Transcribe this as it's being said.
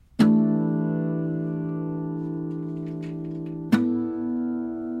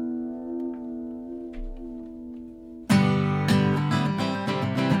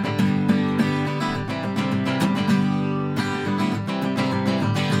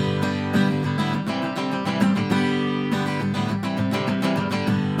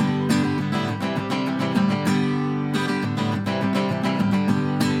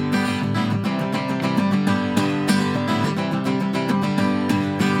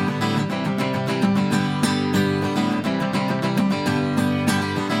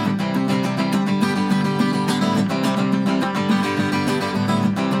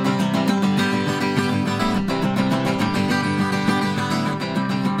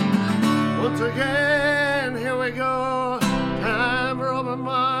again, here we go. Time for Open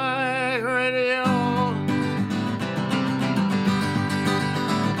Mic Radio.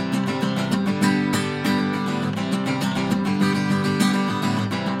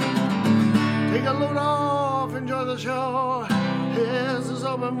 Take a load off, enjoy the show. This is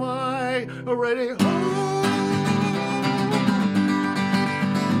Open Mic Radio.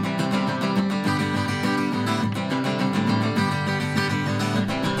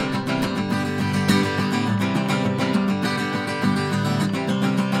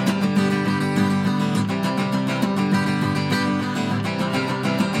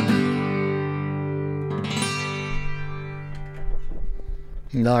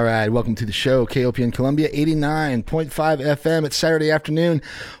 All right, welcome to the show, KOPN Columbia, 89.5 FM. It's Saturday afternoon,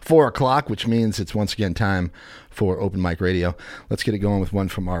 4 o'clock, which means it's once again time for Open Mic Radio. Let's get it going with one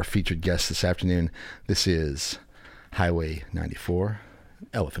from our featured guest this afternoon. This is Highway 94,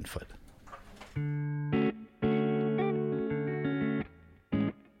 Elephant Foot.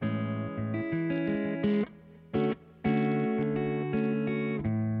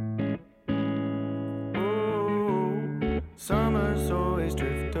 Summers always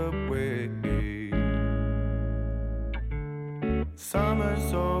drift away.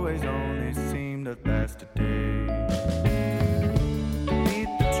 Summers always only seem to last a day. Beneath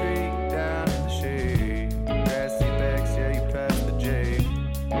the tree, down in the shade. Grassy backs, yeah, you passed the J.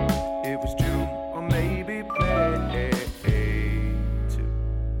 It was June, or maybe May. 2,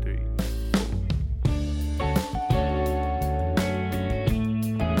 3, 4.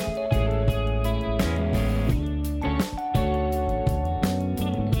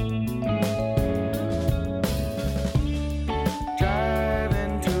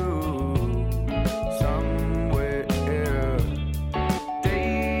 Driving to somewhere,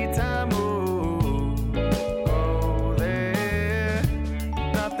 daytime mood, oh there.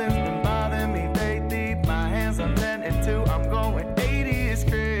 Nothing's been bothering me lately, my hands on 10 and 2, I'm going 80, it's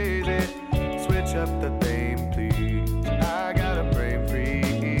crazy. Switch up the theme, please, I got a brain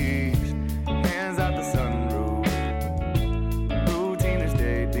freeze. Hands out the sunroof, routine is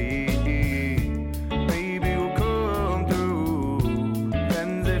daily. Maybe we'll come through.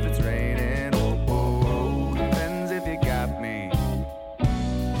 Depends if it's raining. Oh. Depends if you got me.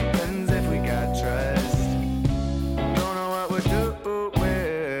 Depends if we got trust. Don't know what we're doing,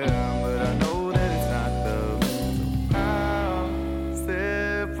 but I know that it's not love. So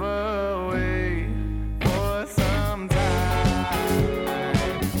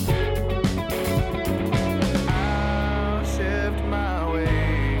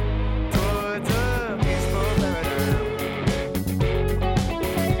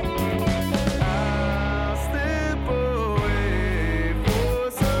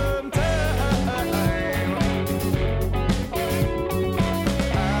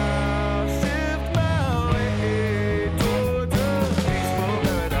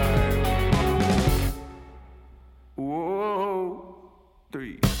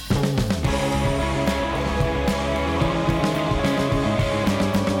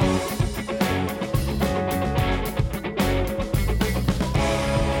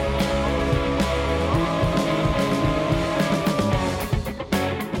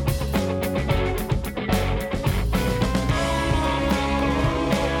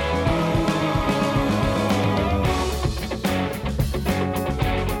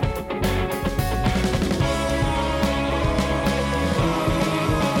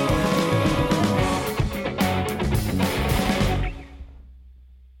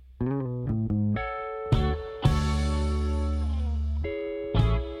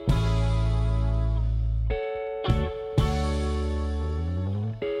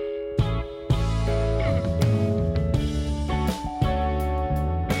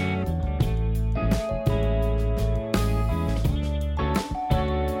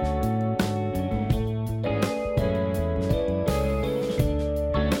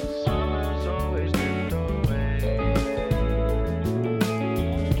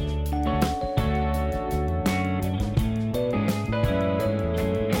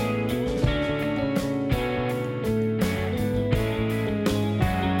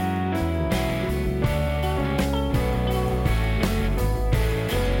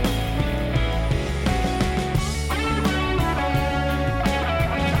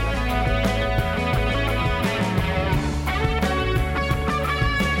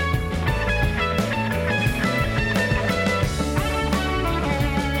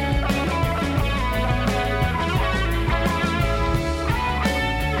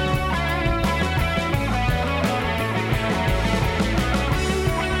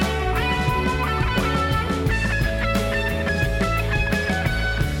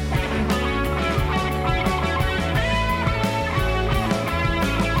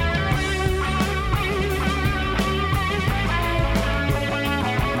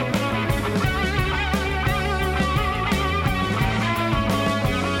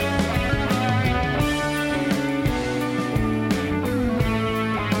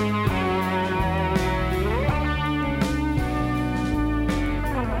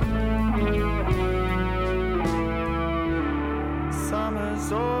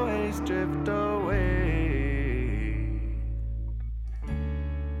summers always drift away.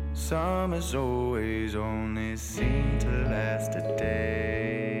 Summers always only seem to last a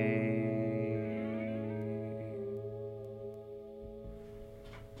day.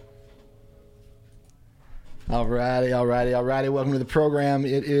 Alrighty. Welcome to the program.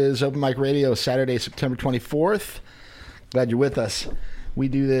 It is Open Mic Radio, Saturday, September 24th. Glad you're with us. We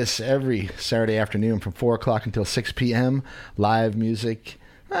do this every Saturday afternoon from 4 o'clock until 6 p.m. Live music,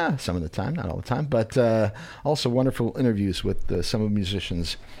 some of the time, not all the time, but also wonderful interviews with some of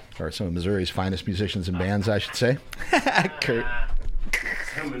musicians, or some of Missouri's finest musicians and bands, I should say. Kurt.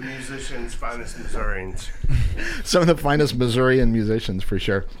 Some of the musicians' finest Missourians. Some of the finest Missourian musicians, for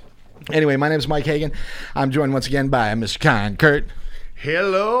sure. Anyway, my name is Mike Hagan. I'm joined once again by Mr. Con Kurt.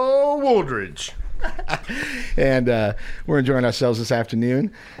 Hello, Woodridge. And we're enjoying ourselves this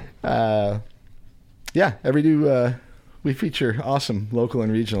afternoon. We feature awesome local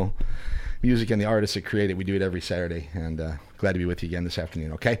and regional music and the artists that create it. We do it every Saturday, and glad to be with you again this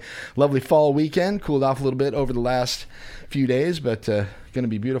afternoon, okay? Lovely fall weekend. Cooled off a little bit over the last few days, but going to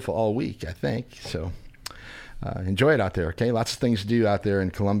be beautiful all week, I think. So enjoy it out there, okay? Lots of things to do out there in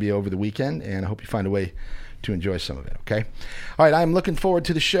Columbia over the weekend, and I hope you find a way to enjoy some of it, okay? All right, I'm looking forward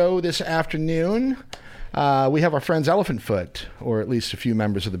to the show this afternoon. We have our friends Elephant Foot, or at least a few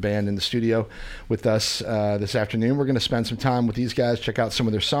members of the band in the studio with us this afternoon. We're going to spend some time with these guys, check out some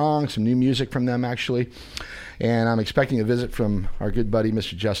of their songs, some new music from them, actually. And I'm expecting a visit from our good buddy,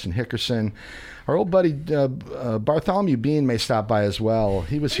 Mr. Justin Hickerson. Our old buddy Bartholomew Bean may stop by as well.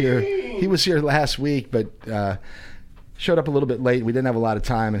 He was here last week, but showed up a little bit late. We didn't have a lot of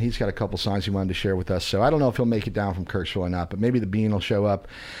time, and he's got a couple songs he wanted to share with us. So I don't know if he'll make it down from Kirksville or not, but maybe the Bean will show up.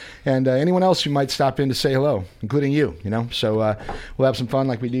 And anyone else who might stop in to say hello, including you, So we'll have some fun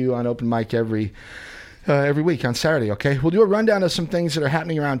like we do on Open Mic every week on Saturday, okay? We'll do a rundown of some things that are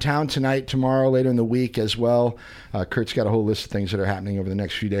happening around town tonight, tomorrow, later in the week as well. Kurt's got a whole list of things that are happening over the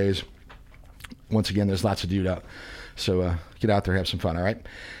next few days. Once again, there's lots to do out. So get out there, have some fun, all right?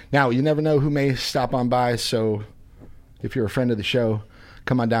 Now, you never know who may stop on by, so if you're a friend of the show,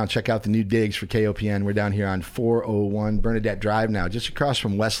 come on down, check out the new digs for KOPN. We're down here on 401 Bernadette Drive now, just across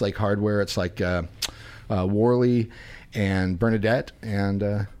from Westlake Hardware. It's like Worley and Bernadette.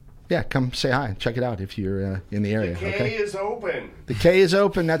 And, come say hi. Check it out if you're in the area. The K is open. The K is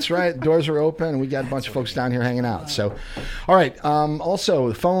open. That's right. Doors are open, and we got a bunch of folks down here hanging out. So, all right. Also,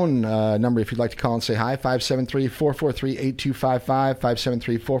 the phone number, if you'd like to call and say hi, 573-443-8255,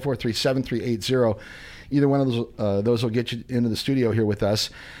 573-443-7380. Either one of those will get you into the studio here with us,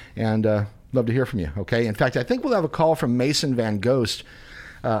 and love to hear from you, okay? In fact, I think we'll have a call from Mason Van Ghost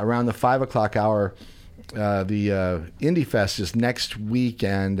around the 5 o'clock hour. The Indie Fest is next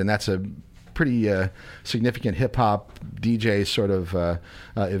weekend, and that's a pretty significant hip-hop DJ sort of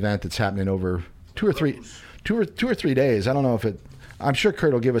event that's happening over two or three days. I don't know if it... I'm sure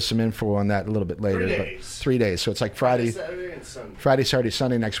Kurt will give us some info on that a little bit later. 3 days. But 3 days. So it's like Friday, Saturday,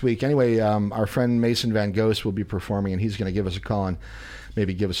 Sunday next week. Anyway, our friend Mason Van Ghost will be performing, and he's going to give us a call and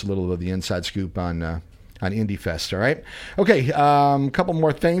maybe give us a little of the inside scoop on Indie Fest, all right? Okay, a couple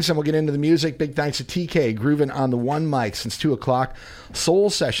more things, and we'll get into the music. Big thanks to TK, grooving on the one mic since 2 o'clock. Soul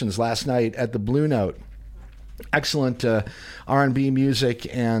sessions last night at the Blue Note. Excellent R&B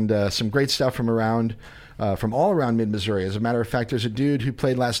music and some great stuff from all around mid-Missouri. As a matter of fact, there's a dude who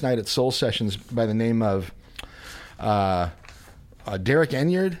played last night at Soul Sessions by the name of Derek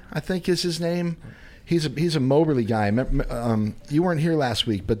Enyard, I think is his name. He's a Moberly guy. You weren't here last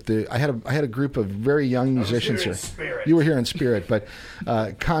week, but I had a group of very young musicians here. You were here in spirit, but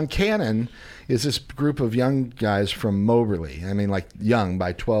Concannon is this group of young guys from Moberly. I mean, like young,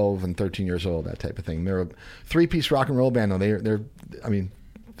 by 12 and 13 years old, that type of thing. They're a 3-piece rock and roll band, though. They're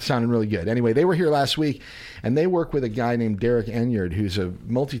sounding really good. Anyway, they were here last week, and they work with a guy named Derek Enyard, who's a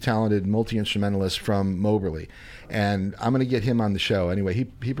multi-talented, multi-instrumentalist from Moberly. And I'm going to get him on the show. Anyway,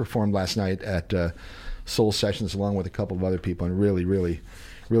 he performed last night at Soul Sessions along with a couple of other people, and really, really,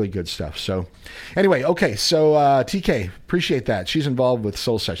 really good stuff. So anyway, okay, so TK, appreciate that. She's involved with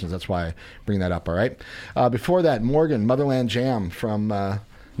Soul Sessions. That's why I bring that up, all right? Before that, Morgan, Motherland Jam from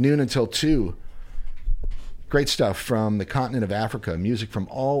noon until 2. Great stuff from the continent of Africa, music from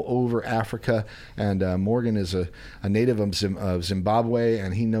all over Africa. And Morgan is a native of Zimbabwe,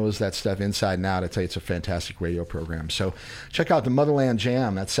 and he knows that stuff inside and out. I tell you, it's a fantastic radio program. So check out the Motherland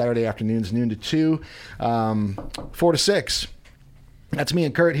Jam. That's Saturday afternoons, noon to 2, 4 to 6. That's me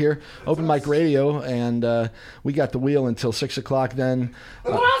and Kurt here, Open Mic Radio, and we got the wheel until 6 o'clock then.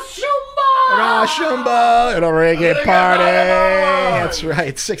 Rashumba and a reggae party. That's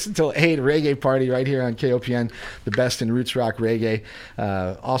right. 6 until 8 reggae party right here on KOPN, the best in roots rock reggae.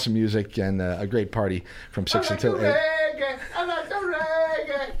 Awesome music and a great party from 6 until 8. I like the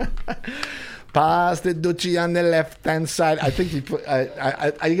reggae. Pass the Ducci on the left hand side. I think you put.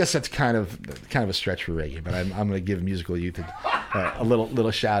 I guess that's kind of a stretch for reggae, but I'm going to give musical youth a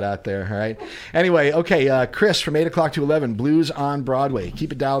little shout out there. All right. Anyway, okay. Chris from 8 o'clock to 11, Blues on Broadway.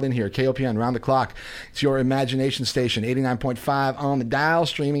 Keep it dialed in here. KOPN round the clock. It's your imagination station. 89.5 on the dial.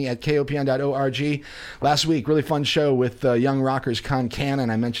 Streaming at kopn.org. Last week, really fun show with young rockers Con Cannon.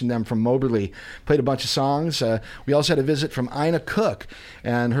 I mentioned them from Moberly. Played a bunch of songs. We also had a visit from Ina Cook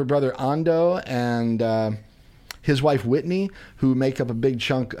and her brother Ando and his wife Whitney, who make up a big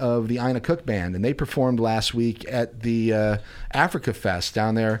chunk of the Ina Cook Band, and they performed last week at the Africa Fest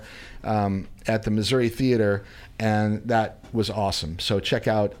down there at the Missouri Theater, and that was awesome. So check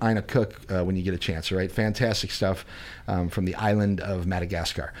out Ina Cook when you get a chance. All right, fantastic stuff from the island of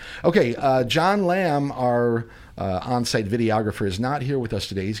Madagascar. Okay, John Lamb, our on-site videographer, is not here with us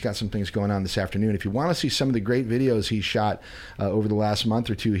today. He's got some things going on this afternoon. If you want to see some of the great videos he shot over the last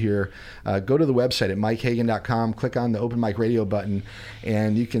month or two here, go to the website at mikehagan.com, click on the Open Mic Radio button,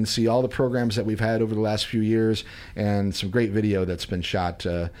 and you can see all the programs that we've had over the last few years and some great video that's been shot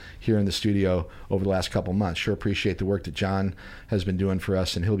here in the studio over the last couple months. Sure appreciate the work that John has been doing for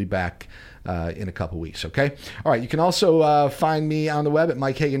us, and he'll be back in a couple weeks, okay? All right, you can also find me on the web at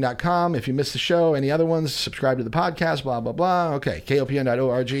mikehagan.com. If you missed the show, any other ones, subscribe to the podcast, blah, blah, blah. Okay,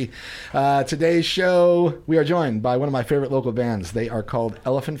 kopn.org. Today's show, we are joined by one of my favorite local bands. They are called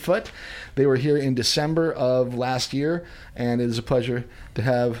Elephant Foot. They were here in December of last year, and it is a pleasure to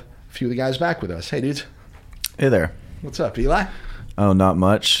have a few of the guys back with us. Hey, dudes. Hey there. What's up, Eli? Oh, not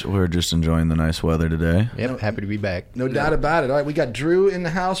much. We're just enjoying the nice weather today. Yep, happy to be back. No doubt about it. All right, we got Drew in the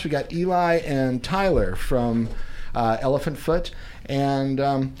house. We got Eli and Tyler from Elephant Foot. And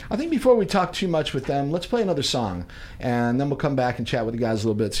I think before we talk too much with them, let's play another song. And then we'll come back and chat with the guys a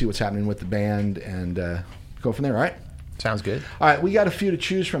little bit, see what's happening with the band, and go from there, all right? Sounds good. All right, we got a few to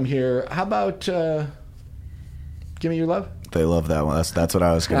choose from here. How about Give Me Your Love? They love that one. That's what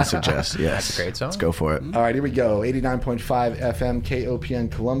I was going to suggest. Yes. That's a great song. Let's go for it. All right, here we go. 89.5 FM, KOPN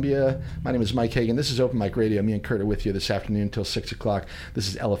Columbia. My name is Mike Hagan. This is Open Mic Radio. Me and Kurt are with you this afternoon until 6 o'clock. This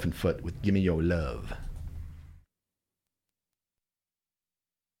is Elephant Foot with Give Me Your Love.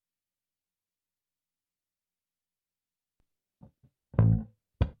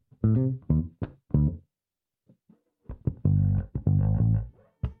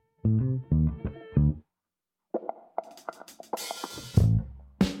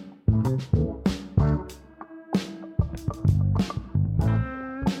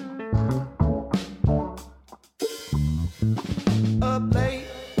 Up late,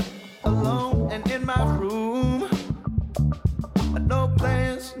 alone and in my room. No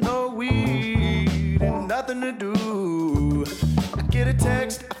plans, no weed, and nothing to do. I get a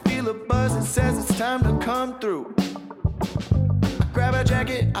text, I feel a buzz, it says it's time to come through. I grab a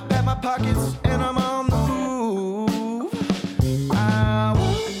jacket, I pat my pockets, and I'm on the move. I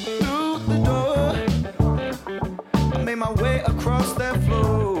walk through the door, I made my way across that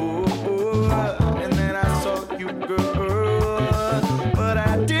floor, and then I saw you, girl, but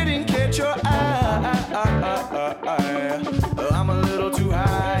I didn't catch your eye. I'm a little too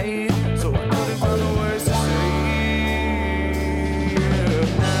high, so I couldn't find the words to say.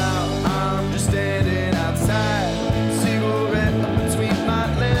 Now I'm just standing outside, cigarette between my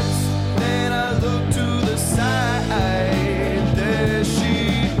lips. Then I look to the side, there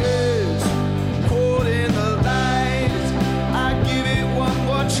she is, caught in the light. I give it one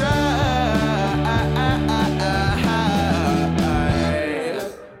more try.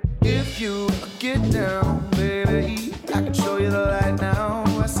 If you get down, baby, I can show you the light now.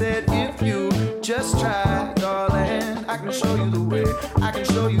 I said if you just try, darling, I can show you the way. I can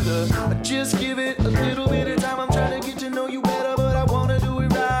show you just give it a little bit of time. I'm trying to get to know you better, but I wanna do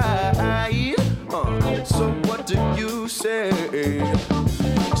it right. So what do you say?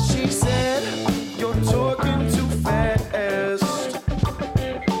 She said, you're talking too fast.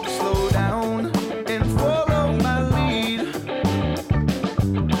 Slow down and follow my lead.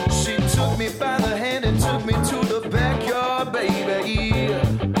 She took me by the hand and took me to the backyard, baby.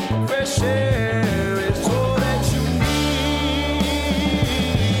 Fresh air is all that you need.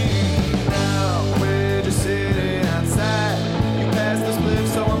 Now we're just sitting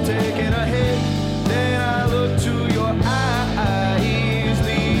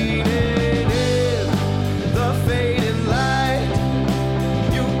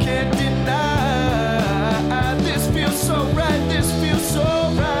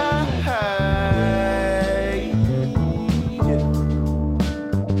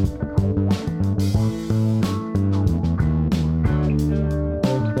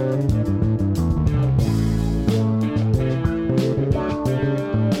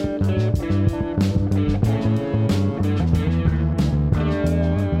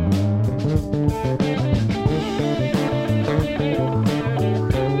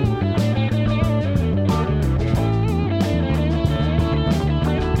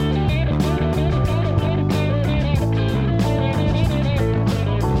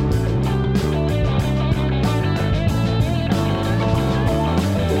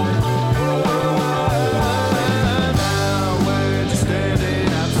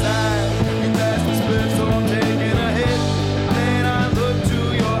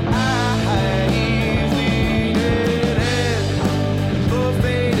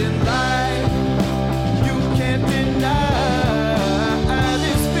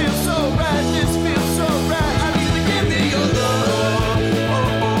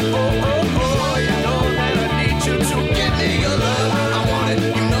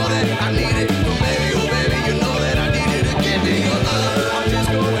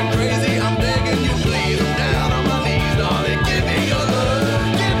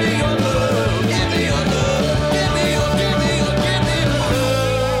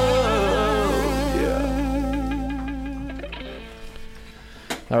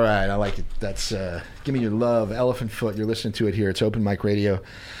I like it. That's Give Me Your Love, Elephant Foot. You're listening to it here. It's Open Mic Radio,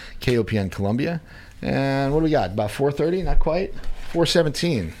 KOPN Columbia. And what do we got? About 4:30? Not quite.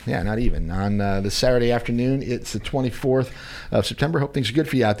 4:17. Yeah, not even. On this Saturday afternoon, it's the 24th of September. Hope things are good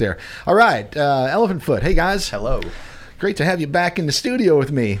for you out there. All right, Elephant Foot. Hey, guys. Hello. Great to have you back in the studio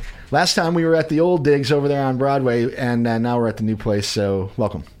with me. Last time we were at the old digs over there on Broadway, and now we're at the new place, so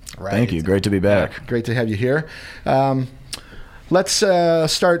welcome. Right. Thank you. Great to be back. Great to have you here. Let's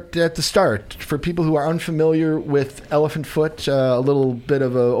start at the start. For people who are unfamiliar with Elephant Foot, a little bit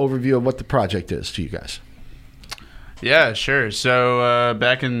of an overview of what the project is to you guys. Yeah, sure. So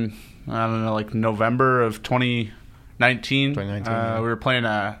back in, I don't know, like November of 2019, we were playing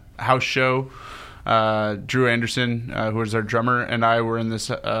a house show. Drew Anderson, who was our drummer, and I were in this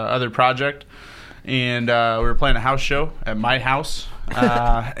other project. And we were playing a house show at my house.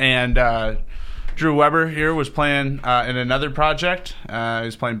 And Drew Weber here was playing in another project. He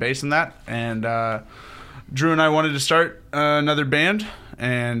was playing bass in that. And Drew and I wanted to start another band.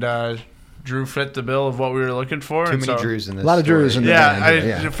 And Drew fit the bill of what we were looking for. Too many Drews in this. A lot of Drews in the band.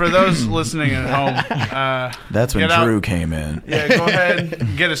 Yeah, for those listening at home, That's when get Drew out. came in. Yeah, go ahead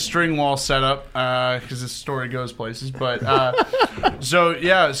and get a string wall set up because this story goes places. But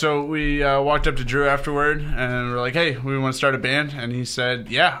so we walked up to Drew afterward and we're like, hey, we want to start a band. And he said,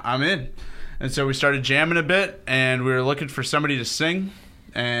 yeah, I'm in. And so we started jamming a bit and we were looking for somebody to sing.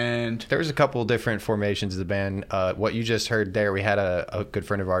 And There was a couple different formations of the band. What you just heard there, we had a good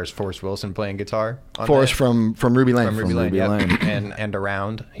friend of ours, Forrest Wilson, playing guitar. Forrest from Ruby Lane. From Ruby Lane, Ruby yep. Lane. and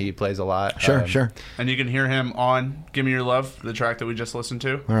around. He plays a lot. Sure, sure. and you can hear him on Give Me Your Love, the track that we just listened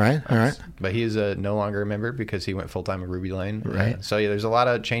to. All right. But he is no longer a member because he went full-time at Ruby Lane. Right. So, yeah, there's a lot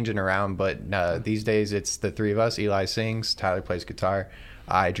of changing around. But these days, it's the three of us. Eli sings. Tyler plays guitar.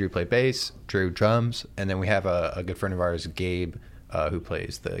 Drew play bass. Drew drums. And then we have a good friend of ours, Gabe, who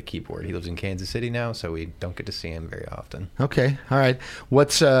plays the keyboard. He lives in Kansas City now, so we don't get to see him very often. Okay. All right.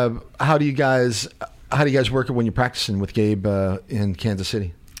 How do you guys work it when you're practicing with Gabe in Kansas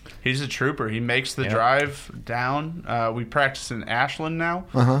City? He's a trooper. He makes the drive down. We practice in Ashland now.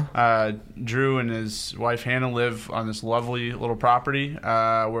 Uh-huh. Drew and his wife Hannah live on this lovely little property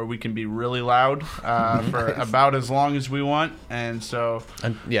where we can be really loud for about as long as we want. And so,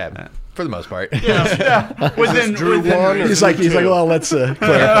 for the most part. within reason. He's like, well, let's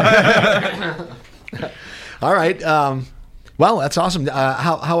clarify. All right. Well, that's awesome.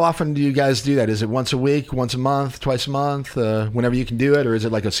 How often do you guys do that? Is it once a week, once a month, twice a month, whenever you can do it, or is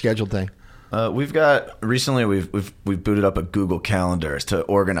it like a scheduled thing? We've booted up a Google Calendar to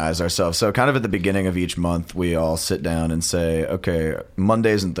organize ourselves. So kind of at the beginning of each month, we all sit down and say, okay,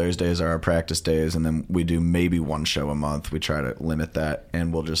 Mondays and Thursdays are our practice days, and then we do maybe one show a month. We try to limit that,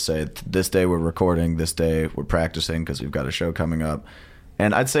 and we'll just say, this day we're recording, this day we're practicing because we've got a show coming up.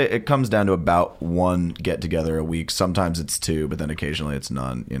 And I'd say it comes down to about one get-together a week. Sometimes it's two, but then occasionally it's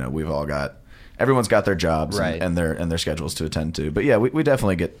none. You know, everyone's got their jobs and their schedules to attend to. But yeah, we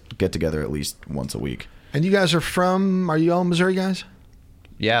definitely get together at least once a week. And you guys are you all Missouri guys?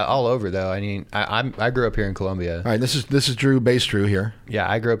 Yeah, all over though. I mean, I grew up here in Columbia. All right, this is Drew, bass Drew here. Yeah,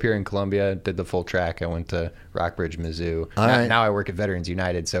 I grew up here in Columbia. Did the full track. I went to Rockbridge, Mizzou. Now I work at Veterans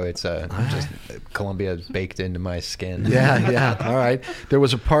United, so it's just Columbia baked into my skin. Yeah. All right. There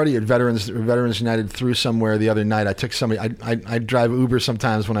was a party at Veterans United through somewhere the other night. I took somebody. I drive Uber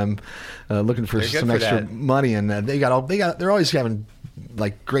sometimes when I'm looking for some extra money, and they're always having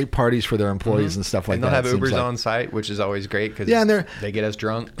like great parties for their employees and stuff like and that. They'll have Ubers on site, which is always great because they get us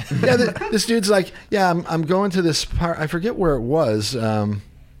drunk. Yeah, this dude's like, I'm going to this part. I forget where it was,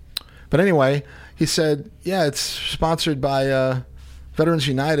 but anyway, he said, it's sponsored by Veterans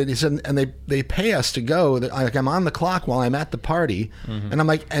United. He said, and they pay us to go. Like, I'm on the clock while I'm at the party, and I'm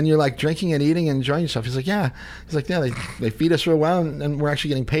like, and you're like drinking and eating and enjoying yourself. He's like, yeah. He's like, yeah. They feed us real well, and we're actually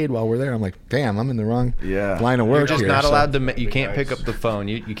getting paid while we're there. I'm like, damn, I'm in the wrong line of work. You're just here, not allowed to. You can't pick up the phone.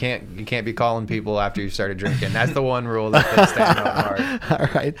 You can't be calling people after you started drinking. That's the one rule that they stand on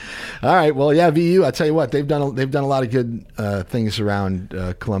hard. All right. Well, yeah, VU. I tell you what, they've done a lot of good things around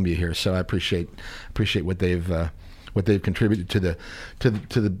Columbia here. So I appreciate what they've contributed to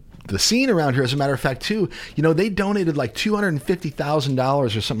the scene around here. As a matter of fact, too, they donated like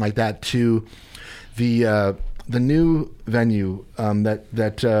 $250,000 or something like that to the new venue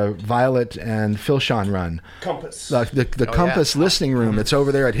that Violet and Phil Sean run. Compass. The Compass Listening Room. It's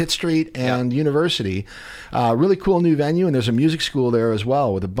over there at Hitt Street and University. Really cool new venue, and there's a music school there as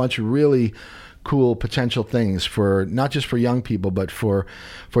well with a bunch of really cool potential things for not just for young people, but for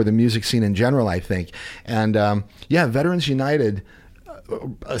the music scene in general, I think. And Veterans United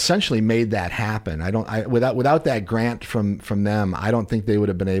essentially made that happen. Without that grant from them, I don't think they would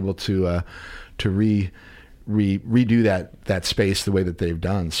have been able to redo that space the way that they've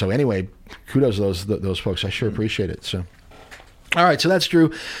done. So anyway, kudos to those folks. I sure appreciate it. So. All right, so that's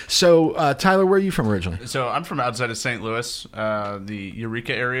Drew. So, Tyler, where are you from originally? So I'm from outside of St. Louis, the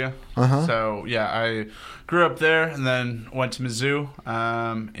Eureka area. Uh-huh. So, yeah, I grew up there and then went to Mizzou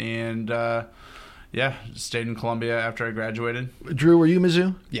stayed in Columbia after I graduated. Drew, were you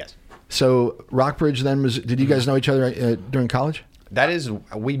Mizzou? Yes. So, Rockbridge, then Mizzou. Did you guys know each other during college? That is,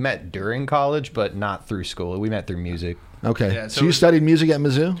 we met during college, but not through school. We met through music. Okay. Yeah, so you studied music at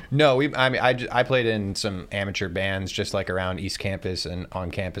Mizzou? No, I played in some amateur bands just like around East Campus and on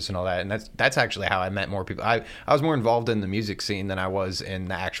campus and all that, and that's actually how I met more people. I was more involved in the music scene than I was in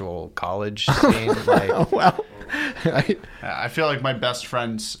the actual college scene. Oh, wow. Right. I feel like my best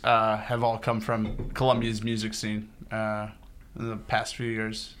friends have all come from Columbia's music scene in the past few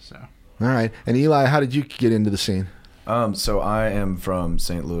years. So. All right. And Eli, how did you get into the scene? So I am from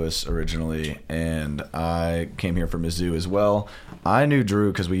St. Louis originally, and I came here for Mizzou as well. I knew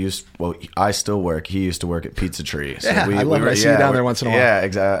Drew because I still work. He used to work at Pizza Tree. So I love it. I see you down there once in a while. Yeah,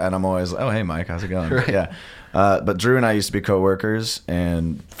 exactly. And I'm always like, oh, hey, Mike, how's it going? Right. Yeah. But Drew and I used to be coworkers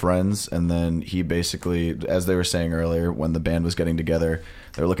and friends, and then he basically, as they were saying earlier, when the band was getting together,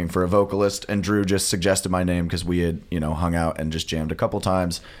 they were looking for a vocalist, and Drew just suggested my name because we had, hung out and just jammed a couple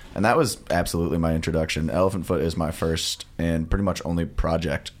times, and that was absolutely my introduction. Elephant Foot is my first and pretty much only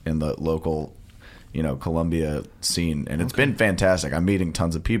project in the local, Columbia scene, and it's been fantastic. I'm meeting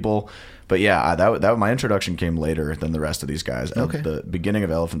tons of people, but yeah, that my introduction came later than the rest of these guys. Okay. At the beginning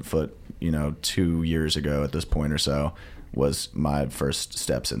of Elephant Foot, 2 years ago at this point or so, was my first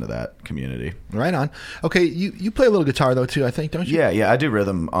steps into that community. Right on. Okay, you play a little guitar though too, I think, don't you? Yeah, I do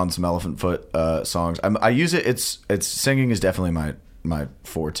rhythm on some Elephant Foot songs. I use it. It's singing is definitely my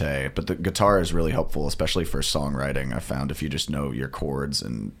forte, but the guitar is really helpful, especially for songwriting. I found if you just know your chords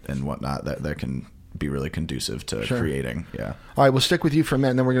and whatnot, that can be really conducive to creating. Yeah. All right, we'll stick with you for a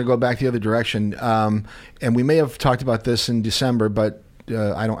minute, and then we're going to go back the other direction. And we may have talked about this in December, but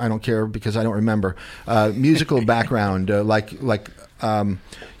I don't care because I don't remember. Musical background, you've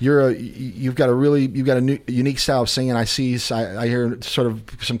got a unique style of singing. I hear sort of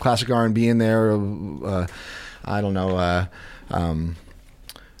some classic R&B in there. I don't know.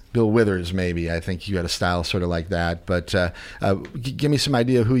 Bill Withers, maybe. I think you had a style sort of like that. But give me some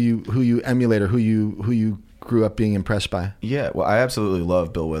idea of who you emulate or who you grew up being impressed by. Yeah, well, I absolutely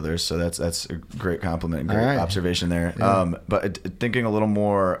love Bill Withers, so that's a great compliment, great observation there. Yeah. But thinking a little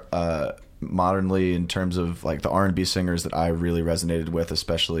more modernly in terms of like the R&B singers that I really resonated with,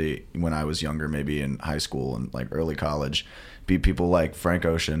 especially when I was younger, maybe in high school and like early college, be people like Frank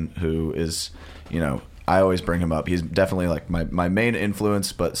Ocean, who is, I always bring him up. He's definitely like my main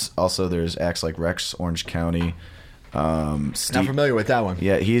influence, but also there's acts like Rex Orange County. Not familiar with that one.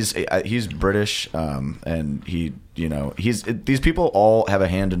 Yeah, he's British, and these people all have a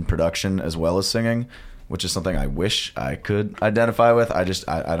hand in production as well as singing, which is something I wish I could identify with. I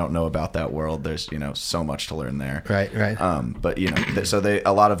don't know about that world. There's so much to learn there. Right. But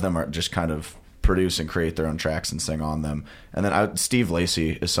a lot of them are just kind of produce and create their own tracks and sing on them. And then Steve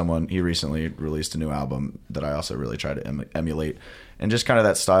Lacy is someone, he recently released a new album that I also really try to emulate, and just kind of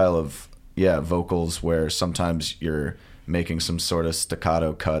that style of vocals where sometimes you're making some sort of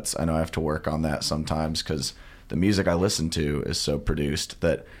staccato cuts. I know I have to work on that sometimes because the music I listen to is so produced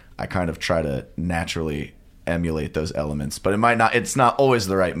that I kind of try to naturally emulate those elements, but it's not always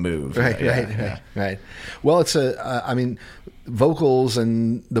the right move. Right. Well, it's vocals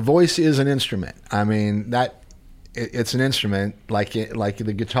and the voice is an instrument. I mean, it's an instrument like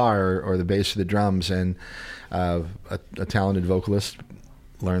the guitar or the bass or the drums, and a talented vocalist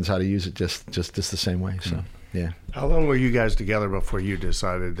learns how to use it just the same way. So, yeah. How long were you guys together before you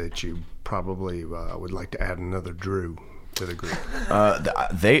decided that you probably would like to add another Drew to the group?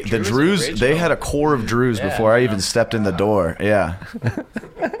 The Drews, they had a core of Drews before I even stepped in the door. Yeah.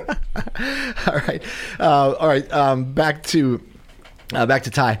 All right. Back to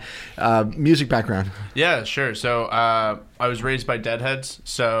Ty. Music background. Yeah, sure. So I was raised by Deadheads.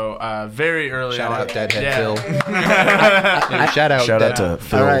 So very early Shout on. out Deadhead Phil. Shout out to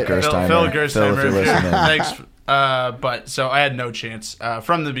Phil Gerstheimer. Phil Gerstheimer, if you're listening. Thanks. But so I had no chance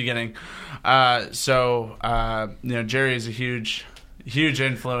from the beginning. Jerry is a huge huge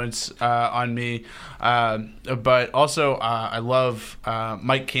influence on me. But also, I love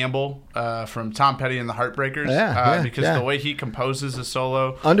Mike Campbell from Tom Petty and the Heartbreakers because the way he composes a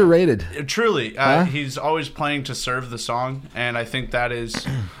solo. Underrated. Truly. He's always playing to serve the song, and I think that is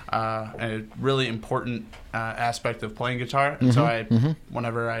a really important aspect of playing guitar. And so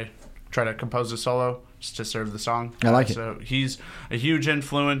whenever I try to compose a solo, it's to serve the song. I like it. So he's a huge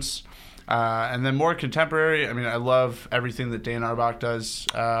influence. And then more contemporary, I mean, I love everything that Dan Arbach does,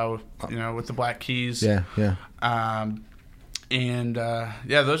 with the Black Keys. Yeah.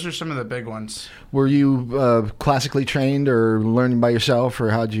 Those are some of the big ones. Were you classically trained or learning by yourself, or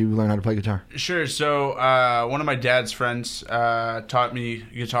how did you learn how to play guitar? Sure. So one of my dad's friends taught me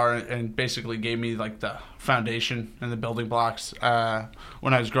guitar and basically gave me like the foundation and the building blocks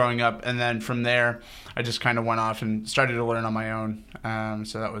when I was growing up. And then from there, I just kind of went off and started to learn on my own.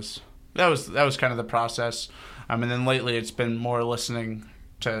 So that was kind of the process. And then lately it's been more listening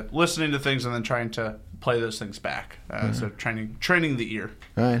to things and then trying to play those things back. So training the ear.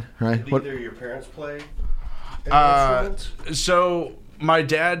 Right. Did either your parents play instruments? So my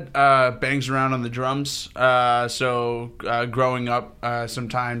dad bangs around on the drums. Growing up,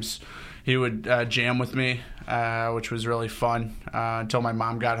 sometimes he would jam with me, which was really fun until my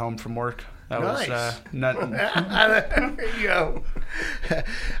mom got home from work. That was nothing. There you go.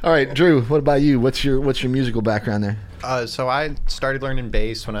 All right, Drew. What about you? What's your musical background there? So I started learning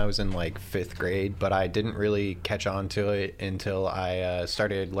bass when I was in like 5th grade, but I didn't really catch on to it until I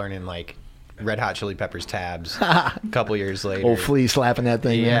started learning like Red Hot Chili Peppers tabs a couple years later. Old Flea slapping that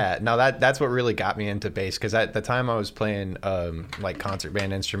thing. Yeah, no, that's what really got me into bass, because at the time I was playing like concert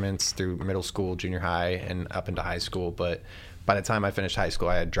band instruments through middle school, junior high, and up into high school, but by the time I finished high school,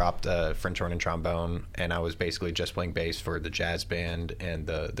 I had dropped French horn and trombone, and I was basically just playing bass for the jazz band and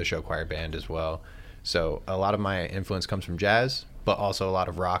the show choir band as well. So a lot of my influence comes from jazz, but also a lot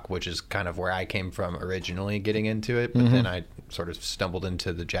of rock, which is kind of where I came from originally getting into it. But then I sort of stumbled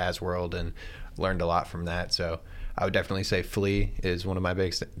into the jazz world and learned a lot from that. So I would definitely say Flea is one of my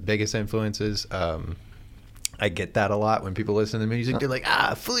biggest influences. I get that a lot when people listen to music. They're like,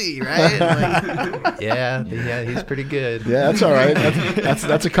 Flea, right? I'm like, yeah, he's pretty good. Yeah, that's all right.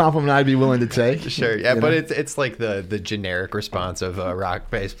 That's a compliment I'd be willing to take. Sure, yeah, but it's like the generic response of a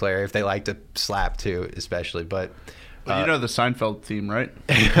rock bass player if they like to slap too, especially. But you know the Seinfeld theme, right?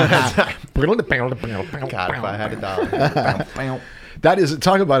 God, if I had $1. That is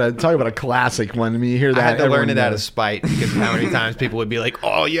talk about a classic one. I mean, you hear that. I had to learn it out of spite because how many times people would be like,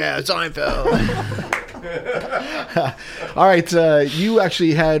 "Oh yeah, Seinfeld." All right, you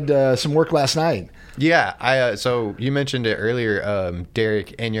actually had some work last night. Yeah, so you mentioned it earlier,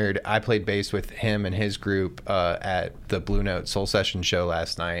 Derek Inyard. I played bass with him and his group at the Blue Note Soul Session show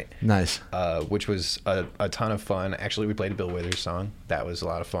last night. Nice. Which was a ton of fun. Actually, we played a Bill Withers song. That was a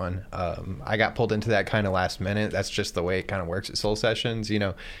lot of fun. I got pulled into that kind of last minute. That's just the way it kind of works at Soul Sessions. You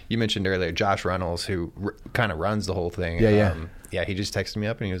know, you mentioned earlier Josh Runnels, who kind of runs the whole thing. Yeah, he just texted me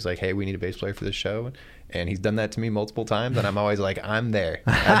up and he was like, "Hey, we need a bass player for this show." And he's done that to me multiple times, and I'm always like, I'm there.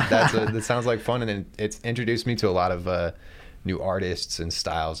 That sounds like fun, and it's introduced me to a lot of new artists and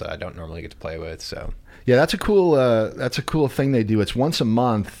styles that I don't normally get to play with. So yeah, that's a cool thing they do. It's once a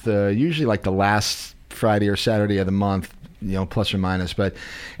month, usually like the last Friday or Saturday of the month, plus or minus. But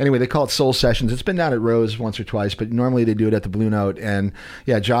anyway, they call it Soul Sessions. It's been down at Rose once or twice, but normally they do it at the Blue Note. And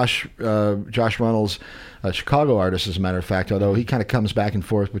yeah, Josh Runnels, a Chicago artist, as a matter of fact, although he kind of comes back and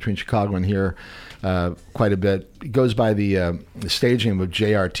forth between Chicago and here quite a bit. He goes by the stage name of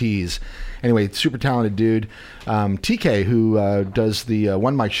JRTs. Anyway, super talented dude. TK, who does the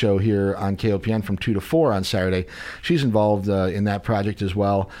One Mic show here on KOPN from 2 to 4 on Saturday, she's involved in that project as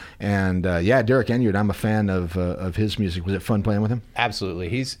well. And Derek Inyard, I'm a fan of his music. Was it fun playing with him? Absolutely.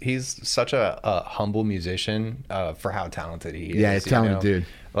 He's such a humble musician for how talented he is. Yeah, he's a talented dude.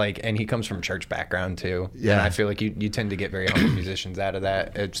 And he comes from church background too. Yeah. And I feel like you tend to get very humble musicians out of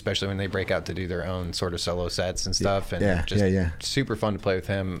that, especially when they break out to do their own sort of solo sets and stuff. And super fun to play with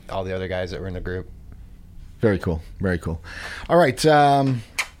him, all the other guys that were in the group. Very cool. Very cool. All right. What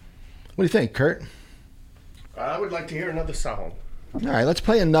do you think, Kurt? I would like to hear another song. All right, let's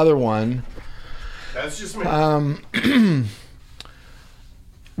play another one. That's just me.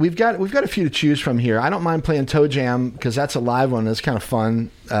 We've got a few to choose from here. I don't mind playing Toe Jam because that's a live one. It's kind of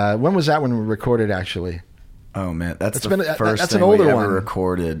fun. When was that when we recorded, actually? Oh man, that's that's the first that's thing an older we ever one.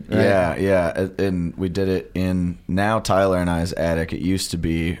 recorded. Right. Yeah, and we did it in now Tyler and I's attic. It used to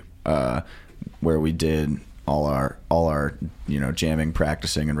be where we did all our jamming,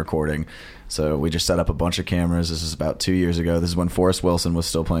 practicing, and recording. So we just set up a bunch of cameras. This is about 2 years ago. This is when Forrest Wilson was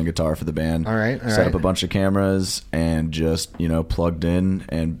still playing guitar for the band. All right. Set up a bunch of cameras and just, plugged in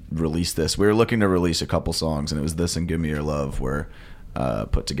and released this. We were looking to release a couple songs, and it was this and Give Me Your Love were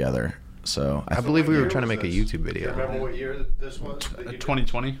put together. So I believe we were trying to make a YouTube video. Remember what year this was?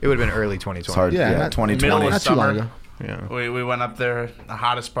 2020. It would have been early 2020. it's hard. Yeah, Yeah, not- 2020 Middle of Not too long summer. ago. Yeah. We went up there, the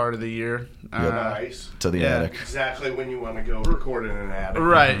hottest part of the year. Nice. to the Yeah. attic. Exactly when you want to go record in an attic.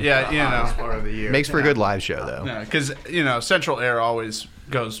 Right, yeah, Hottest part of the year. Makes for a good live show, though. Because, central air always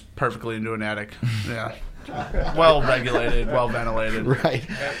goes perfectly into an attic. Yeah. Well regulated, well ventilated. Right.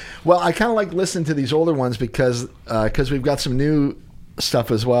 Well, I kind of like listening to these older ones because we've got some new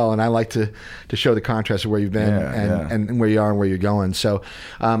stuff as well, and I like to show the contrast of where you've been and where you are and where you're going. So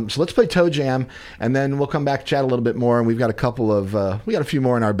let's play Toe Jam, and then we'll come back, chat a little bit more, and we've got a few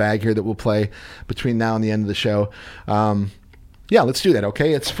more in our bag here that we'll play between now and the end of the show. Yeah, let's do that,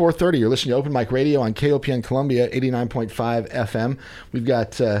 okay? It's 4:30. You're listening to Open Mic Radio on KOPN Columbia, 89.5 FM. We've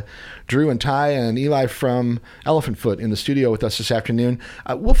got Drew and Ty and Eli from Elephant Foot in the studio with us this afternoon.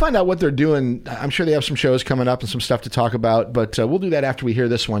 We'll find out what they're doing. I'm sure they have some shows coming up and some stuff to talk about, but we'll do that after we hear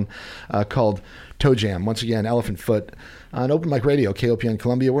this one called Toe Jam. Once again, Elephant Foot on Open Mic Radio, KOPN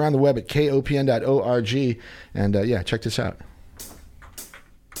Columbia. We're on the web at kopn.org, and check this out.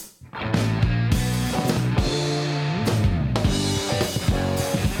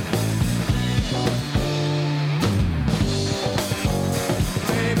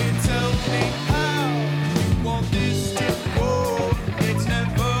 Baby, tell me how you want this to go. It's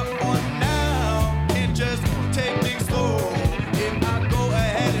never on now, and just take things slow. If I go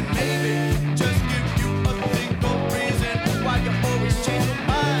ahead and maybe just give you a single reason why you always change your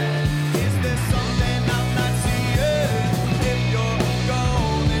mind. Is there something I'm not seeing? If you're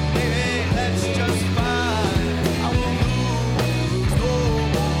gone, then maybe that's just fine. I won't lose no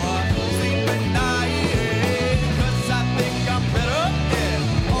more sleep at night, 'cause I think I'm better,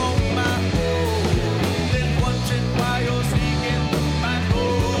 yeah, on my own than wondering why you're sneaking through my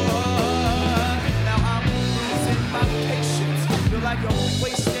door. Now I'm losing my patience. Feel like you're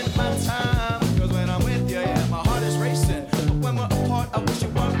wasting my time. 'Cause when I'm with you, yeah, my heart is racing. But when we're apart, I wish you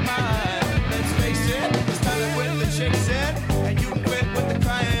weren't mine. Let's face it, it's time to quit the chasing, and you can quit with the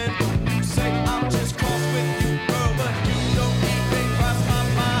crying. You say I'm just cross with you, girl, but you don't even cross my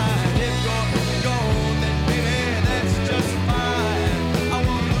mind. If you're gone, then baby, that's just fine. I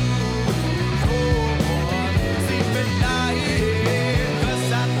won't lose no more sleep at night, 'cause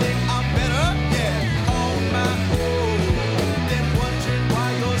I think I'm better, yeah, on my own than wondering why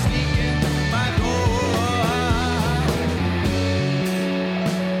you're sneaking through my door.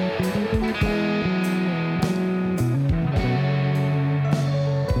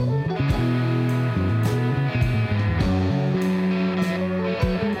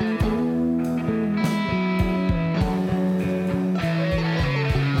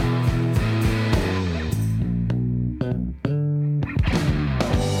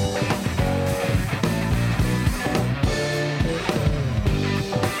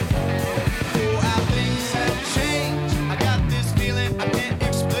 How things have changed. I got this feeling I can't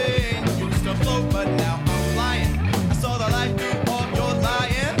explain. Used to float, but now I'm flying. I saw the light through all your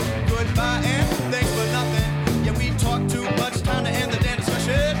lying. Goodbye and thanks for nothing. Yeah, we talked too much. Time to end the damn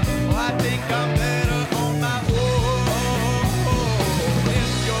discussion. Well, I think I'm better on my own.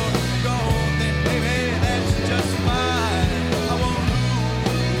 If you're gone, then baby, that's just fine. I won't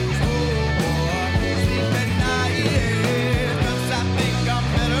lose no more sleep at night, 'cause I think I'm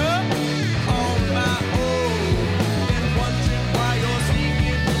better on my own than wondering why you're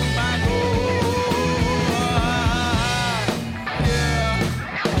sneaking through my door. Yeah,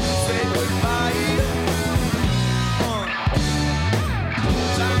 say goodbye.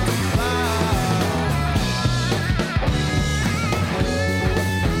 Time to fly.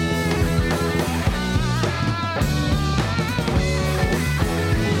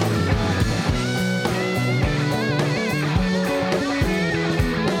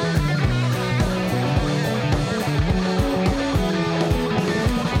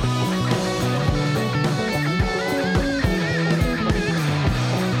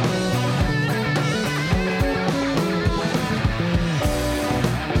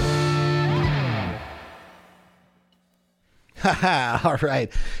 All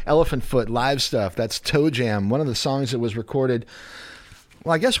right. Elephant Foot live stuff. That's Toe Jam, one of the songs that was recorded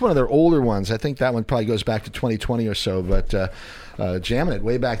Well, I guess one of their older ones. I think that one probably goes back to 2020 or so, but jamming it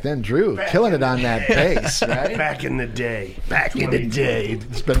way back then. Drew, killing it on that bass, right? Back in the day. Back in the day.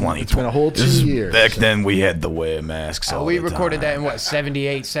 It's been a whole 2 years. Back then, we had to wear masks all We the recorded that time. in, what,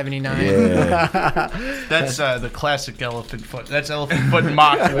 78, 79? Yeah. That's the classic Elephant Foot. That's Elephant Foot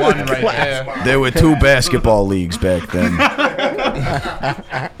Mach 1 right there. There were 2 basketball leagues back then.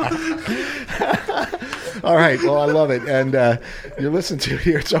 All right, well, I love it. And you're listening to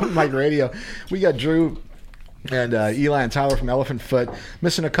here. It's Open Mic Radio. We got Drew and Eli and Tyler from Elephant Foot.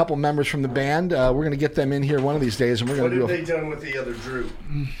 Missing a couple members from the band. We're going to get them in here one of these days, and we're going What to have they done with the other Drew?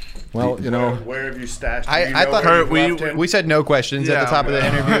 Well, you know, Where have you stashed? I thought we said no questions at Yeah. the top of the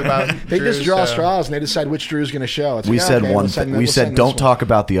interview about they Drew, just draw so- straws and they decide which Drew's going to show. It's We like, said okay, one we'll send thing. them- We we'll said send don't this one. talk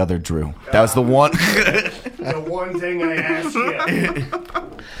about the other Drew. That was the one. The one thing I asked you.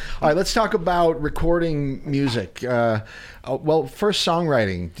 All right, let's talk about recording music. Well, first,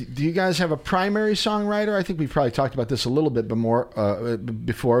 songwriting. Do you guys have a primary songwriter? I think we've probably talked about this a little bit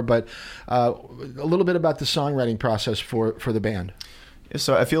before, but a little bit about the songwriting process for the band.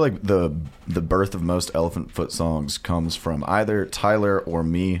 So I feel like the birth of most Elephant Foot songs comes from either Tyler or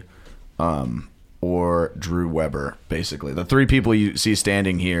me, or Drew Weber. Basically, the 3 people you see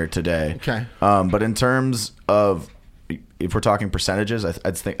standing here today. Okay. But in terms of, if we're talking percentages,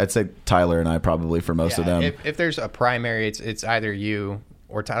 I'd say Tyler and I probably for most of them. If there's a primary, it's either you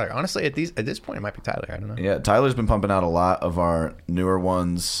or Tyler. Honestly, at this point, it might be Tyler. I don't know. Yeah, Tyler's been pumping out a lot of our newer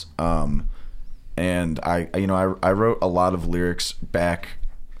ones, and I wrote a lot of lyrics back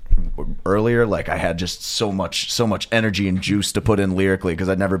earlier. Like I had just so much energy and juice to put in lyrically because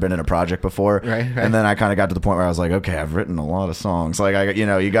I'd never been in a project before. Right. And then I kind of got to the point where I was like, okay, I've written a lot of songs. Like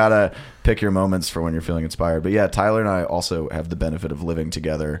you gotta pick your moments for when you're feeling inspired. But yeah, Tyler and I also have the benefit of living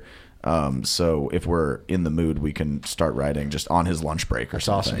together. So if we're in the mood, we can start writing just on his lunch break or That's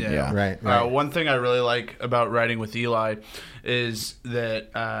something. awesome. Yeah. Right. One thing I really like about writing with Eli is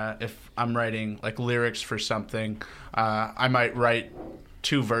that if I'm writing like lyrics for something, I might write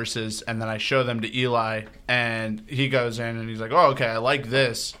 2 verses and then I show them to Eli and he goes in and he's like, oh, okay, I like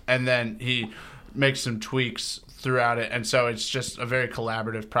this. And then he makes some tweaks throughout it. And so it's just a very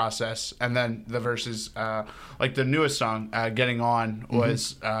collaborative process. And then the verses, like the newest song, Getting On,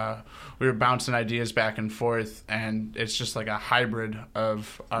 was we were bouncing ideas back and forth. And it's just like a hybrid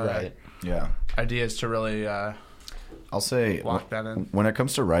of our Yeah. ideas to really I'll say lock that in. when it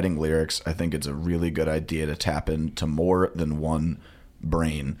comes to writing lyrics, I think it's a really good idea to tap into more than one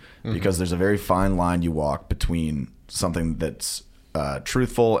brain because there's a very fine line you walk between something that's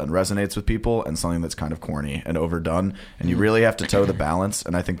truthful and resonates with people and something that's kind of corny and overdone, and you really have to toe the balance.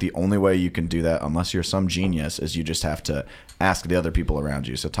 And I think the only way you can do that, unless you're some genius, is you just have to ask the other people around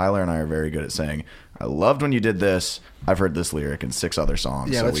you. So Tyler and I are very good at saying, I loved when you did this. I've heard this lyric in 6 other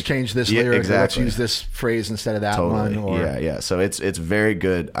songs. Yeah, so let's change this lyric. Exactly. Let's use this phrase instead of that Totally. one. Or, Yeah. So it's very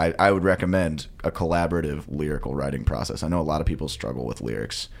good. I would recommend a collaborative lyrical writing process. I know a lot of people struggle with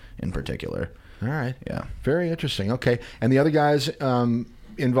lyrics in particular. All right. Yeah. Very interesting. Okay. And the other guys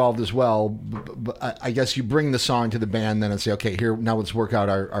involved as well. But I guess you bring the song to the band then and say, okay, here, now let's work out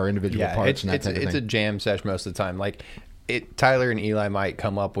our individual parts and that type of it's thing. a jam session most of the time. Like Tyler and Eli might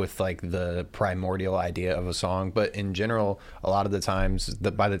come up with like the primordial idea of a song, but in general, a lot of the times,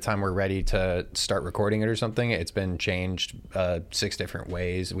 by the time we're ready to start recording it or something, it's been changed 6 different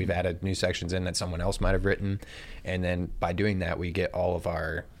ways. We've added new sections in that someone else might have written, and then by doing that, we get all of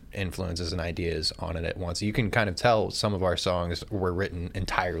our influences and ideas on it at once. You can kind of tell some of our songs were written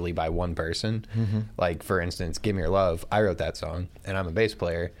entirely by one person. Like for instance, Give Me Your Love, I wrote that song and I'm a bass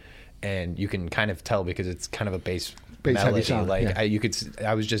player, and you can kind of tell because it's kind of a bass heavy melody. song, Like yeah.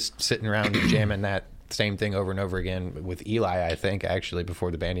 I was just sitting around jamming that same thing over and over again with Eli, I think, actually,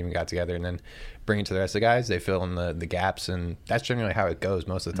 before the band even got together, and then bring it to the rest of the guys. They fill in the gaps, and that's generally how it goes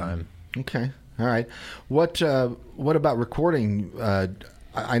most of the time. Okay. All right. What about recording?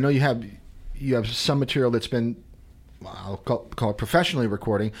 I know you have some material that's been, I'll call it professionally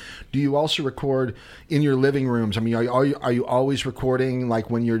recording. Do you also record in your living rooms? I mean, are you always recording like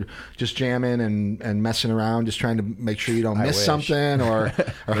when you're just jamming and messing around, just trying to make sure you don't miss wish. something? Or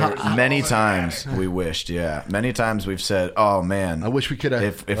Many times we wished, yeah. Many times we've said, "Oh man, I wish we could have."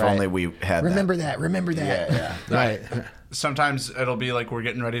 if Right. only we had Remember that." that. Yeah. Right. Sometimes it'll be like we're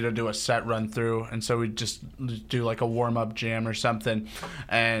getting ready to do a set run through, and so we just do like a warm up jam or something,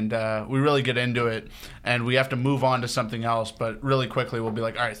 and we really get into it, and we have to move on to something else. But really quickly, we'll be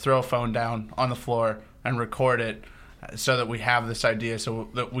like, all right, throw a phone down on the floor and record it, so that we have this idea so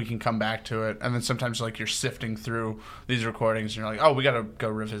that we can come back to it. And then sometimes like you're sifting through these recordings and you're like, oh, we got to go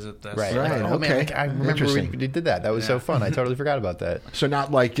revisit this. Right. Right, Oh, man, okay. I remember Interesting. we did that. That was so fun. I totally forgot about that. So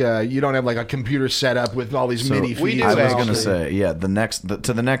not like you don't have like a computer set up with all these MIDI we feeds. do I was actually. going to say, yeah,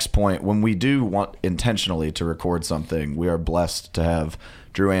 to the next point, when we do want intentionally to record something, we are blessed to have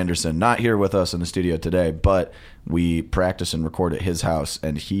Drew Anderson not here with us in the studio today, but we practice and record at his house,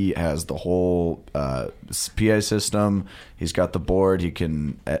 and he has the whole PA system. He's got the board. He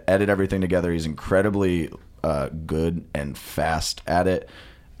can edit everything together. He's incredibly good and fast at it.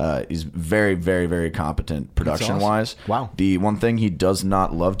 He's very, very, very competent production-wise. Awesome. Wow. The one thing he does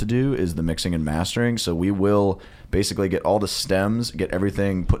not love to do is the mixing and mastering, so we will basically get all the stems, get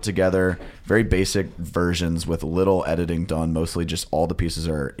everything put together, very basic versions with little editing done. Mostly just all the pieces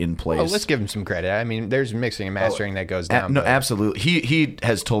are in place. Well, let's give him some credit. I mean, there's mixing and mastering that goes down. No, but- absolutely. He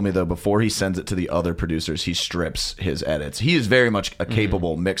has told me, though, before he sends it to the other producers, he strips his edits. He is very much a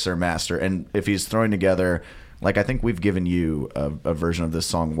capable mixer master, and if he's throwing together... Like, I think we've given you a version of this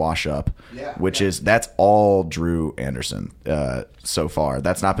song, Wash Up, that's all Drew Anderson so far.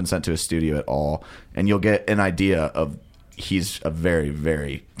 That's not been sent to a studio at all. And you'll get an idea of he's a very,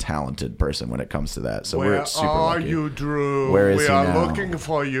 very talented person when it comes to that. So Where we're super are lucky. you, Drew? Where is we he are now? looking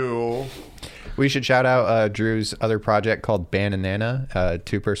for you. We should shout out Drew's other project called Bananana, a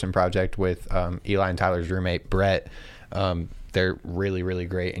 2-person project with Eli and Tyler's roommate, Brett. They're really, really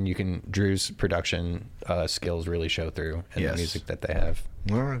great, and Drew's production skills really show through in the music that they have.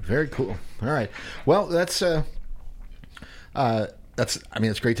 All right, very cool. All right, well, that's I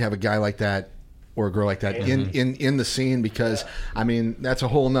mean, it's great to have a guy like that or a girl like that in the scene, because I mean that's a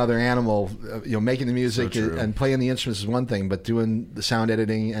whole nother animal. Making the music and playing the instruments is one thing, but doing the sound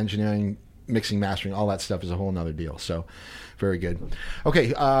editing, engineering, mixing, mastering, all that stuff is a whole nother deal. So, very good.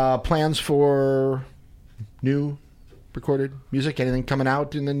 Okay, plans for new recorded music? Anything coming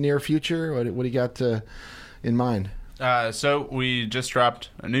out in the near future? What do you got in mind? So we just dropped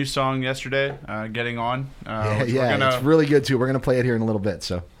a new song yesterday, Getting On. It's really good too. We're going to play it here in a little bit.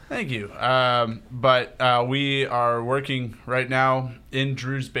 So Thank you. But we are working right now in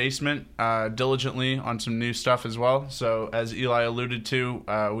Drew's basement diligently on some new stuff as well. So as Eli alluded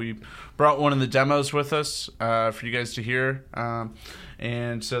to, we brought one of the demos with us for you guys to hear.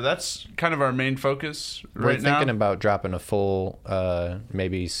 And so that's kind of our main focus right now. We're thinking about dropping a full,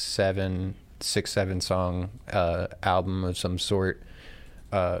 maybe 7 song album of some sort.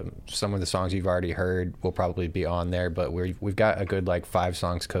 Some of the songs you've already heard will probably be on there, but we've got a good 5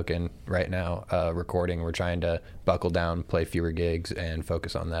 songs cooking right now, recording. We're trying to buckle down, play fewer gigs, and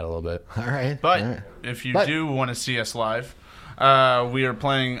focus on that a little bit. all right. But all right. if you do want to see us live, we are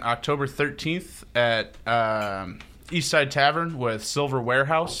playing October 13th at Eastside Tavern with Silver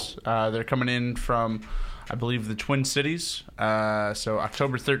Warehouse. They're coming in from, I believe, the Twin Cities. So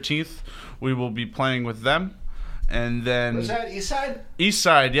October 13th, we will be playing with them. And then Was that Eastside?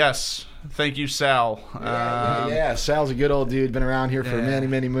 Eastside, yes. Thank you, Sal. Yeah, Sal's a good old dude. Been around here for many,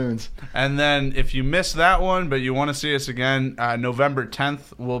 many moons. And then if you missed that one, but you want to see us again, November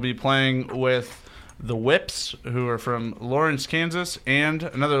 10th, we'll be playing with the Whips, who are from Lawrence, Kansas, and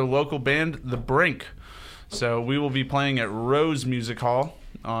another local band, The Brink. So we will be playing at Rose Music Hall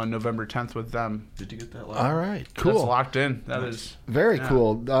on November 10th with them. Did you get that? All right, cool. That's locked in. That is Very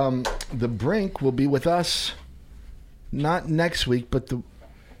cool. The Brink will be with us, not next week, but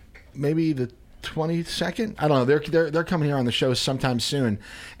maybe the 22nd. I don't know. They're coming here on the show sometime soon,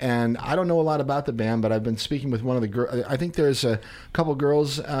 and I don't know a lot about the band, but I've been speaking with one of the girls. I think there's a couple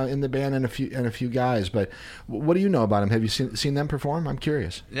girls in the band and a few guys. But what do you know about them? Have you seen them perform? I'm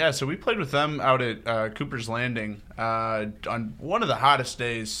curious. Yeah, so we played with them out at Cooper's Landing on one of the hottest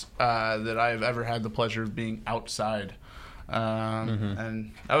days that I've ever had the pleasure of being outside,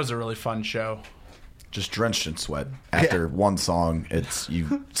 and that was a really fun show. Just drenched in sweat. After one song,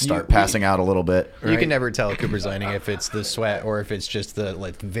 you start passing out a little bit. You can never tell at Cooper's Landing if it's the sweat or if it's just the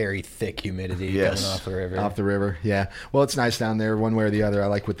very thick humidity coming off the river. Off the river, yeah. Well, it's nice down there, one way or the other. I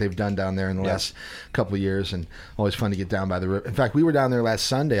like what they've done down there in the last couple of years, and always fun to get down by the river. In fact, we were down there last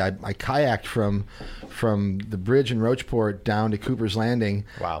Sunday. I kayaked from the bridge in Roachport down to Cooper's Landing.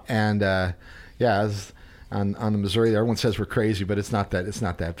 Wow. And it was on the Missouri. Everyone says we're crazy, but it's not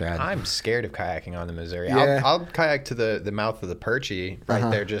that bad. I'm scared of kayaking on the Missouri. Yeah. I'll kayak to the mouth of the Perchie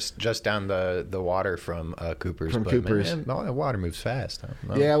right there, just down the water from Cooper's. From but Cooper's. Man, the water moves fast. I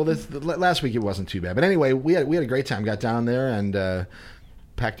don't know. Yeah, well, last week it wasn't too bad. But anyway, we had a great time. Got down there and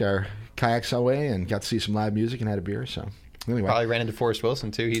packed our kayaks away and got to see some live music and had a beer. So Anyway. Probably ran into Forrest Wilson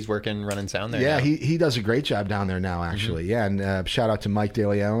too. He's running sound there. Yeah, now. he does a great job down there now, actually. Yeah, and shout out to Mike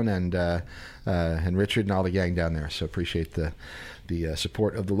DeLeon and Richard and all the gang down there. So appreciate the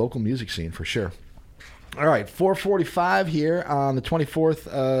support of the local music scene for sure. All right, 4:45 here on the 24th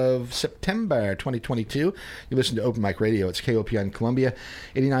of September, 2022. You listen to Open Mic Radio. It's KOPN Columbia,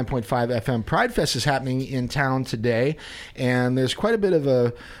 89.5 FM. Pride Fest is happening in town today, and there's quite a bit of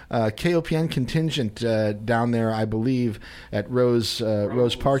a KOPN contingent down there, I believe, at Rose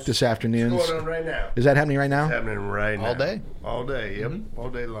Park this afternoon. It's going on right now. Is that happening right now? It's happening right now. All day? All day, yep. All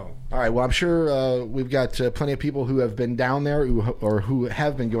day long. All right. Well, I'm sure we've got plenty of people who have been down there or who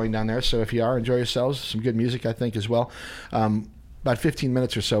have been going down there. So if you are, enjoy yourselves. Some good music, I think, as well. About 15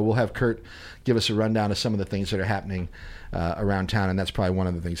 minutes or so, we'll have Kurt give us a rundown of some of the things that are happening around town, and that's probably one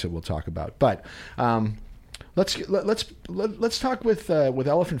of the things that we'll talk about. But let's talk with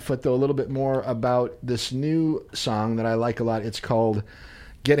Elephant Foot though a little bit more about this new song that I like a lot. It's called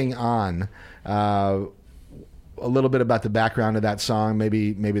 "Getting On." A little bit about the background of that song,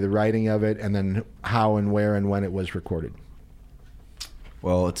 maybe the writing of it, and then how and where and when it was recorded.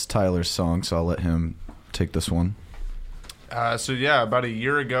 Well, it's Tyler's song, so I'll let him take this one. So yeah, about a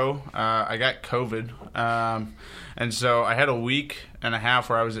year ago, I got COVID, and so I had a week and a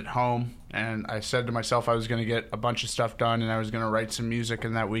half where I was at home, and I said to myself I was going to get a bunch of stuff done, and I was going to write some music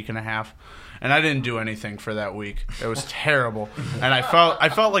in that week and a half, and I didn't do anything for that week. It was terrible, and I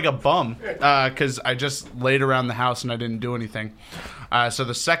felt like a bum because I just laid around the house and I didn't do anything. So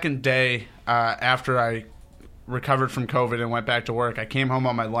the second day after I recovered from COVID and went back to work, I came home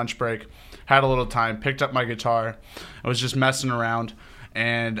on my lunch break, had a little time, picked up my guitar, I was just messing around,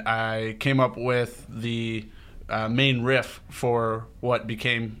 and I came up with the main riff for what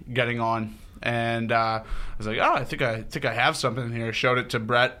became Getting On. And I was like, oh, I think I have something here. Showed it to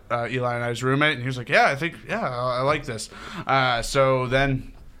Brett, Eli and I's roommate, and he was like, I like this. So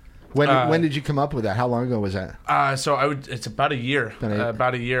then, when did you come up with that? How long ago was that? It's about a year.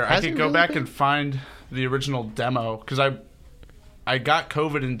 About a year. I could go back and find the original demo because I got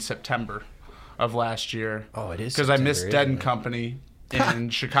COVID in September of last year. Oh, it is because I missed Dead and Company in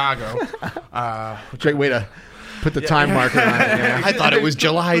Chicago. Great way to put the time marker on it. Yeah. I thought it was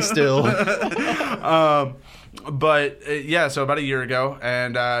July still. But so about a year ago,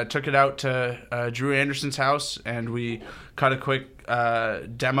 and took it out to Drew Anderson's house, and we cut a quick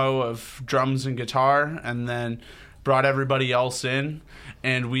demo of drums and guitar, and then brought everybody else in,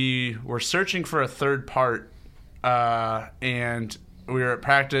 and we were searching for a third part, and we were at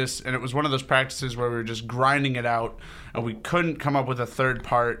practice, and it was one of those practices where we were just grinding it out, and we couldn't come up with a third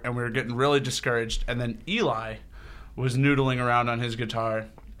part, and we were getting really discouraged, and then Eli was noodling around on his guitar,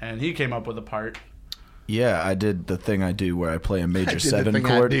 and he came up with a part. Yeah, I did the thing I do where I play a major seven thing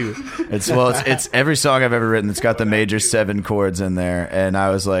chord. It's every song I've ever written that's got the major seven chords in there, and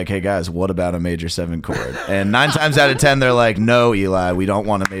I was like, hey guys, what about a major seven chord? And 9 times out of 10 they're like, no, Eli, we don't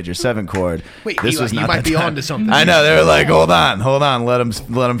want a major seven chord. Wait, this Eli, was not you might the be time. onto something. I know, they were like, hold on, let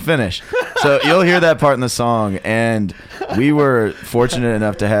him finish. So you'll hear that part in the song, and we were fortunate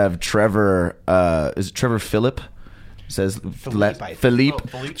enough to have Trevor, is it Trevor Phillip? Says Philippe.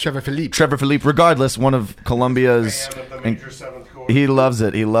 Trevor Philippe. Trevor Philippe. Regardless, one of Columbia's. He loves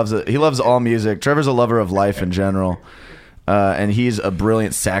it. He loves it. He loves all music. Trevor's a lover of life in general, and he's a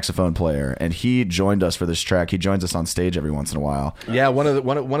brilliant saxophone player. And he joined us for this track. He joins us on stage every once in a while. Yeah, one of the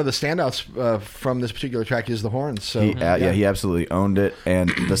standouts from this particular track is the horns. So he absolutely owned it. And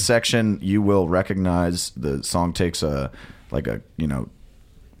the section you will recognize. The song takes a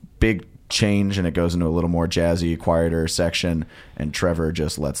big change, and it goes into a little more jazzy, quieter section, and Trevor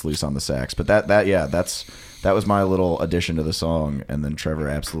just lets loose on the sax. But that was my little addition to the song, and then Trevor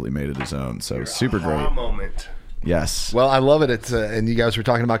absolutely made it his own. So super great Moment. Yes. Well, I love it. It's and you guys were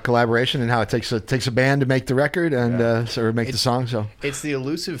talking about collaboration and how it takes a band to make the record and make the song. So it's the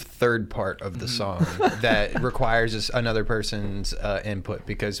elusive third part of the song that requires another person's input.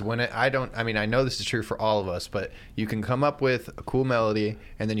 Because I know this is true for all of us, but you can come up with a cool melody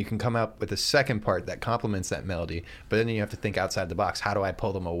and then you can come up with a second part that complements that melody. But then you have to think outside the box. How do I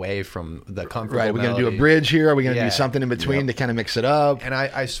pull them away from the comfortable right? Are we going to melody? do a bridge here? Are we going to do something in between to kind of mix it up? And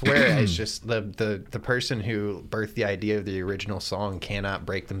I swear, it's just the person who birthed the idea of the original song cannot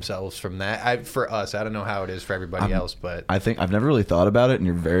break themselves from that. For us, I don't know how it is for everybody else, but I think I've never really thought about it, and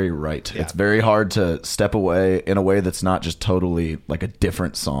you're very right. Yeah. It's very hard to step away in a way that's not just totally like a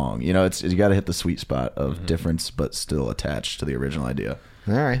different song. You know, you got to hit the sweet spot of difference, but still attached to the original idea.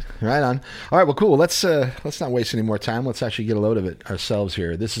 All right, right on. All right, well, cool. Let's not waste any more time. Let's actually get a load of it ourselves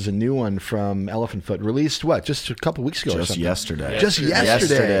here. This is a new one from Elephant Foot, released just a couple weeks ago, or Just something? yesterday. Just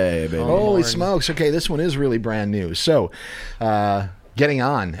yesterday, baby. Holy smokes! Okay, this one is really brand new. So, getting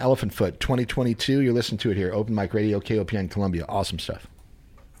on Elephant Foot 2022. You're listening to it here, Open Mic Radio, KOPN Columbia. Awesome stuff.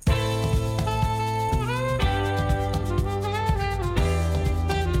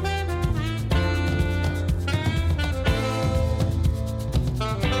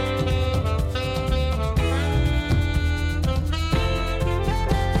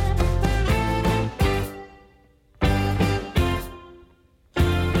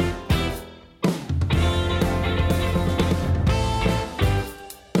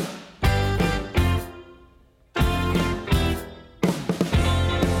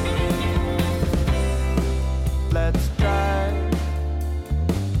 Let's drive.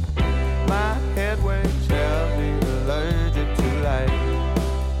 My head weighs heavy, allergic to light.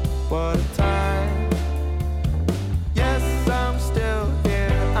 What a time. Yes, I'm still here,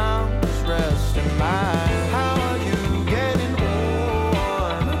 I'm just resting my. How are you getting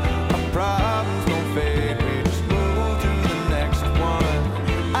on? Our problems don't fade, we just move to the next one.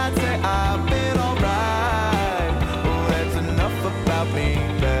 I'd say I've been alright. Oh, that's enough about me,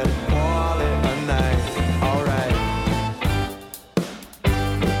 better call it a night. Alright.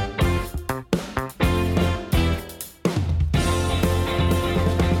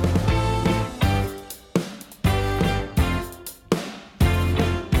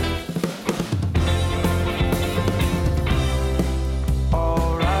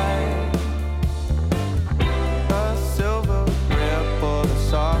 Alright, a silver ripple, the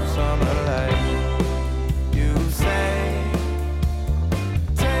soft summer light. You say,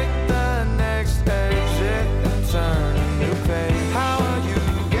 take the next exit and turn a new page. How are you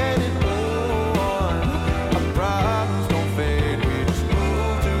getting on? Our problems don't fade, we just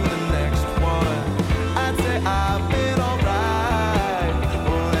move to the next one. I'd say I've been alright.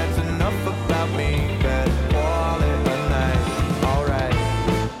 Well, that's enough about me, better call it a night. Alright.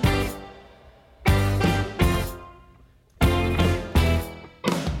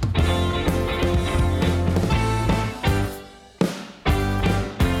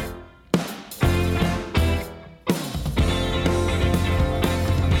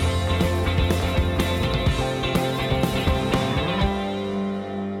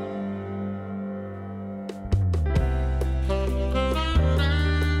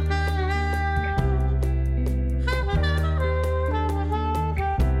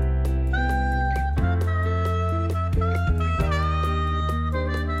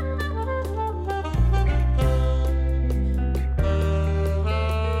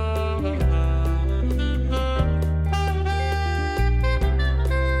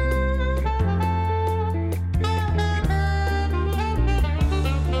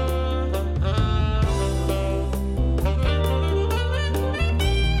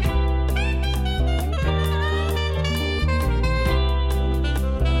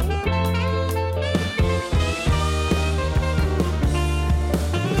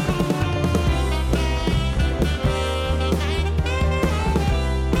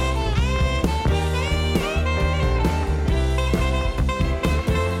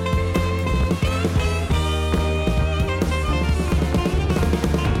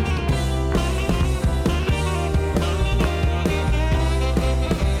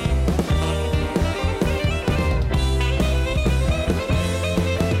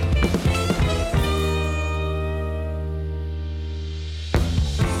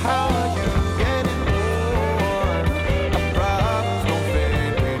 How are you getting on? Our problems don't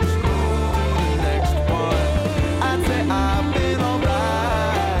fade, we just move to the next one. I'd say I've been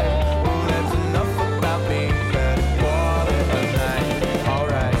alright. Well, that's enough about me, better call it a night.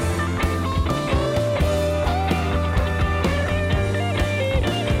 Alright.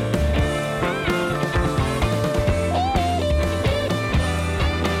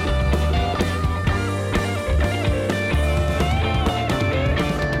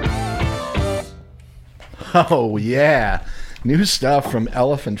 Oh yeah, new stuff from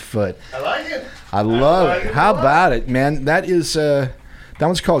Elephant Foot. I like it. I love like it. it a How lot. about it, man? That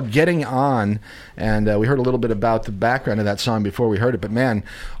one's called "Getting On," and we heard a little bit about the background of that song before we heard it. But man,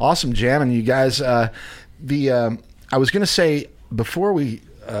 awesome jamming, you guys. I was gonna say before we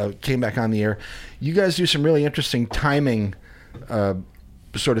came back on the air, you guys do some really interesting timing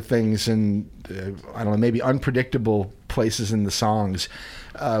sort of things, and I don't know, maybe unpredictable places in the songs.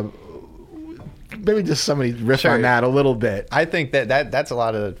 Maybe just somebody riff Sure. on that a little bit. I think that's a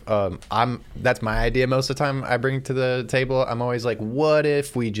lot of that's my idea most of the time I bring to the table. I'm always like, what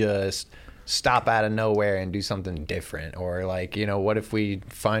if we just stop out of nowhere and do something different, or like, you know, what if we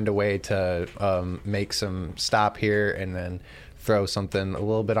find a way to make some stop here and then throw something a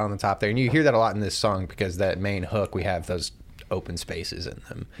little bit on the top there. And you hear that a lot in this song because that main hook, we have those open spaces in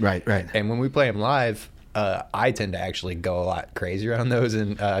them. Right. And when we play them live, I tend to actually go a lot crazier on those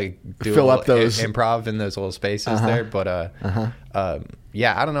and do fill up those improv in those little spaces there. But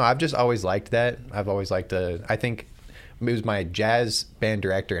yeah, I don't know. I've just always liked that. I've always liked I think it was my jazz band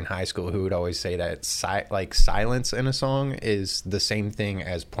director in high school who would always say that silence in a song is the same thing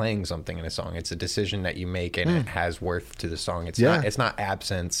as playing something in a song. It's a decision that you make and it has worth to the song. It's not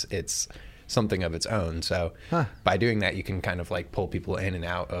absence. It's something of its own. So by doing that, you can kind of like pull people in and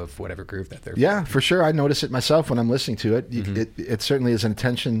out of whatever groove that they're playing. For sure. I notice it myself when I'm listening to it. It certainly is an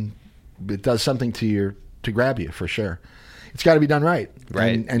intention. It does something to grab you, for sure. It's got to be done right.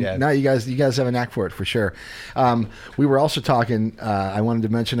 And now you guys have a knack for it, for sure. We were also talking, I wanted to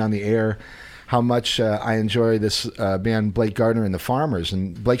mention on the air how much I enjoy this band Blake Gardner and the Farmers.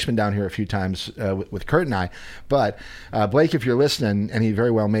 And Blake's been down here a few times with Kurt and I. But Blake, if you're listening, and he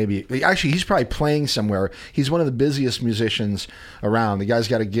very well may be, actually he's probably playing somewhere. He's one of the busiest musicians around. The guy's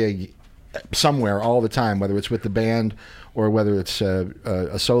got a gig somewhere all the time, whether it's with the band or whether it's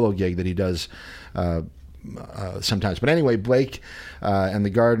a solo gig that he does sometimes. But anyway, Blake and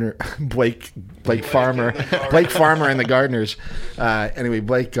the Gardner, Blake Farmer and the Gardners. Anyway,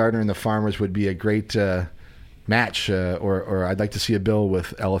 Blake Gardner and the Farmers would be a great match, or I'd like to see a bill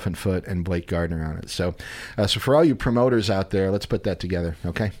with Elephant Foot and Blake Gardner on it. So for all you promoters out there, let's put that together,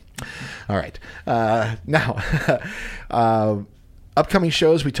 okay? All right. Now, upcoming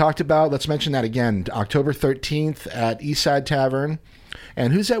shows we talked about. Let's mention that again. October 13th at Eastside Tavern.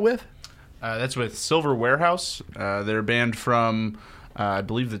 And who's that with? That's with Silver Warehouse. They're a band from, I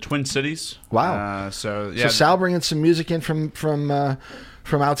believe, the Twin Cities. Wow. So Sal bringing some music in from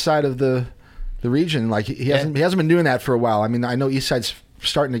outside of the region. Like he hasn't been doing that for a while. I mean, I know Eastside's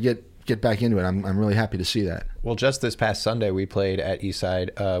starting to get back into it. I'm really happy to see that. Well, just this past Sunday, we played at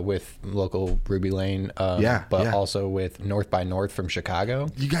Eastside with local Ruby Lane, also with North by North from Chicago.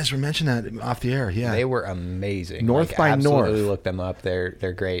 You guys were mentioning that off the air, yeah. They were amazing. North by North. Absolutely look them up.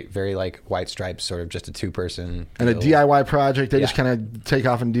 They're great. Very like White Stripes, sort of just a two-person. And a DIY project. They just kind of take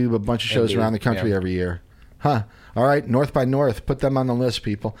off and do a bunch of shows around the country every year. Huh. All right, North by North. Put them on the list,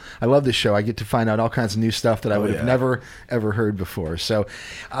 people. I love this show. I get to find out all kinds of new stuff that I would have never, ever heard before. So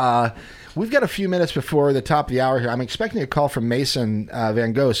we've got a few minutes before the top of the hour here. I'm expecting a call from Mason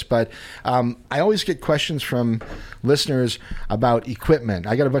Van Ghost, but I always get questions from listeners about equipment.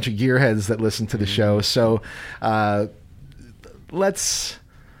 I got a bunch of gearheads that listen to the show. So we'll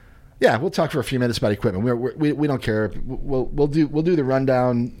talk for a few minutes about equipment. We don't care. We'll do the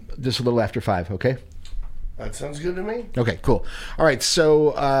rundown just a little after 5, okay? That sounds good to me. Okay, cool. All right, so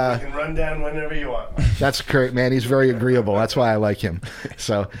you can run down whenever you want. That's Kurt, man. He's very agreeable. That's why I like him.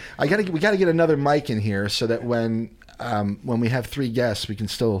 So we got to get another mic in here so that when we have 3 guests, we can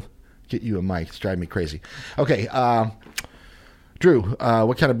still get you a mic. It's driving me crazy. Okay, Drew,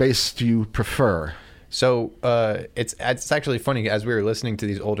 what kind of bass do you prefer? So it's actually funny. As we were listening to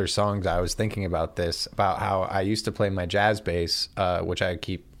these older songs, I was thinking about how I used to play my jazz bass, which I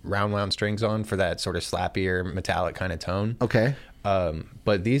keep round wound strings on for that sort of slappier metallic kind of tone. Okay.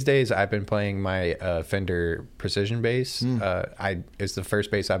 But these days I've been playing my Fender Precision bass. It's the first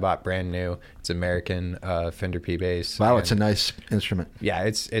bass I bought brand new. It's American Fender P bass. Wow, it's a nice instrument. Yeah,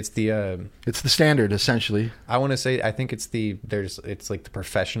 it's the standard essentially. I want to say I think it's like the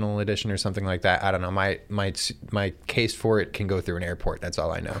professional edition or something like that. I don't know. My case for it can go through an airport. That's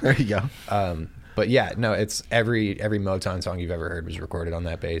all I know. There you go. But yeah, no, it's every Motown song you've ever heard was recorded on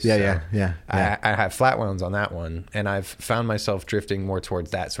that bass. Yeah. I have flat wounds on that one, and I've found myself drifting more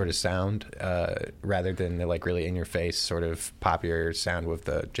towards that sort of sound rather than the like really in your face sort of popular sound with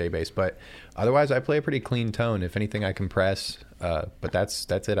the J bass. But otherwise, I play a pretty clean tone. If anything, I compress. But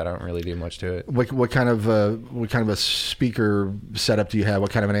that's it. I don't really do much to it. What kind of a speaker setup do you have?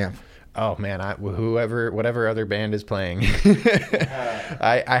 What kind of an amp? Oh man, whatever other band is playing.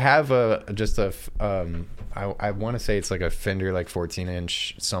 I have I want to say it's like a Fender like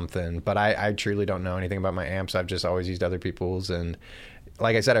 14-inch something, but I truly don't know anything about my amps. I've just always used other people's, and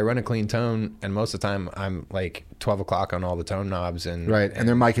like I said, I run a clean tone, and most of the time I'm like 12 o'clock on all the tone knobs, and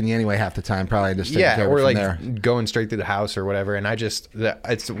they're micing you anyway half the time, probably just taking care of it from there. Going straight through the house or whatever. And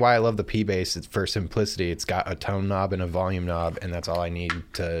it's why I love the P bass. It's for simplicity. It's got a tone knob and a volume knob, and that's all I need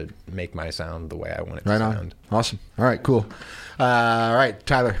to make my sound the way I want it to sound. Awesome. All right, cool. All right,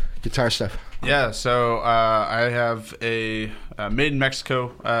 Tyler, guitar stuff. Yeah, so I have a made in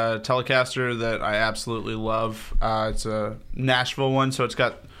Mexico Telecaster that I absolutely love. It's a Nashville one, so it's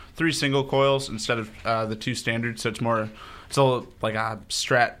got 3 single coils instead of the 2 standard, so it's like a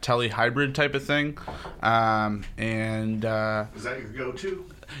Strat Tele hybrid type of thing. Is that your go-to?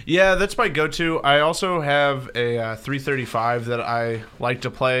 Yeah, that's my go-to. I also have a 335 that I like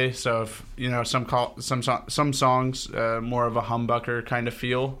to play. So if some songs more of a humbucker kind of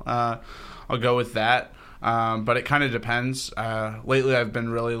feel, I'll go with that. But it kind of depends. Lately, I've been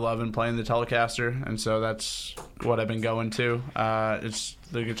really loving playing the Telecaster, and so that's what I've been going to. It's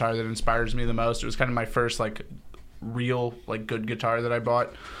the guitar that inspires me the most. It was kind of my first like real like good guitar that I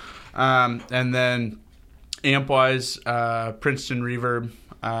bought. And then amp-wise, Princeton Reverb.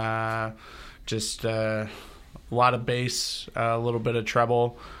 Just a lot of bass, a little bit of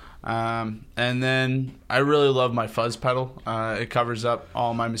treble, and then I really love my fuzz pedal. It covers up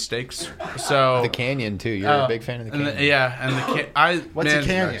all my mistakes. So The Canyon too. You're a big fan of the Canyon. What's a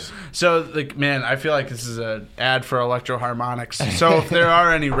Canyon? So I feel like this is an ad for Electro Harmonics. So if there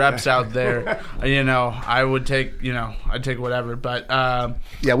are any reps out there, I would take I'd take whatever. But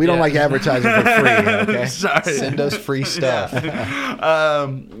we don't like advertising for free. Okay, sorry. Send us free stuff.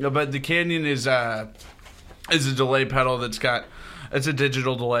 But the Canyon is a delay pedal it's a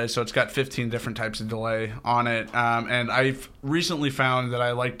digital delay, so it's got 15 different types of delay on it. And I've recently found that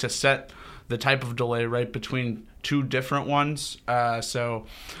I like to set the type of delay right between 2 different ones. So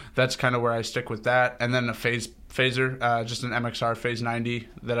that's kind of where I stick with that. And then a phaser, just an MXR Phase 90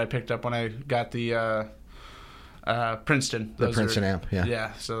 that I picked up when I got the Princeton. The Princeton amp, yeah.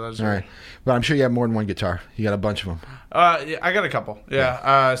 Yeah, so those all right. But I'm sure you have more than one guitar. You got a bunch of them. Yeah, I got a couple.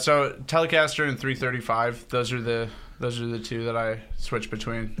 Yeah. So Telecaster and 335. Those are the 2 that I switch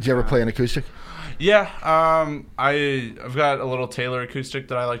between. Did you ever play an acoustic? Yeah, I've got a little Taylor acoustic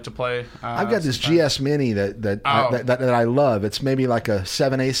that I like to play. I've got this GS Mini that I love. It's maybe like a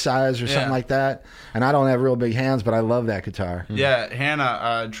 7/8 size or something like that. And I don't have real big hands, but I love that guitar. Yeah,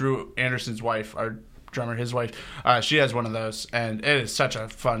 Hannah, Drew Anderson's wife, our drummer, his wife, she has one of those, and it is such a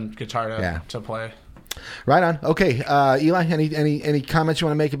fun guitar to play. Right on. Okay, Eli, any comments you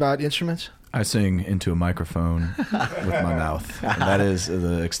want to make about instruments? I sing into a microphone with my mouth. And that is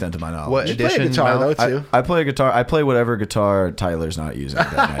the extent of my knowledge. What You play a guitar, though, too. I play a guitar. I play whatever guitar Tyler's not using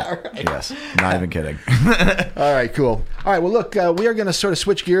that night. Right. Yes, not even kidding. All right, cool. All right, well, look, we are going to sort of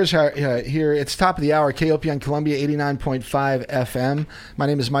switch gears here. It's top of the hour, KOPN Columbia 89.5 FM. My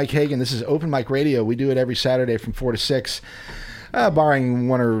name is Mike Hagan. This is Open Mic Radio. We do it every Saturday from 4 to 6. Barring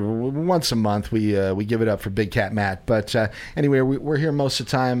once a month, we give it up for Big Cat Matt. But anyway, we're here most of the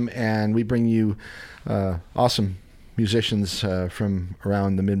time, and we bring you awesome musicians from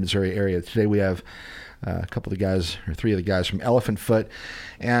around the Mid-Missouri area. Today we have a couple of the guys, or 3 of the guys from Elephant Foot.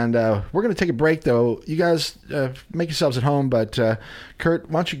 And we're going to take a break, though. You guys make yourselves at home, but Kurt,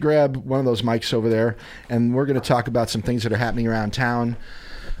 why don't you grab one of those mics over there, and we're going to talk about some things that are happening around town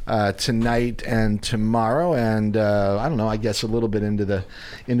tonight and tomorrow, and I don't know, I guess a little bit into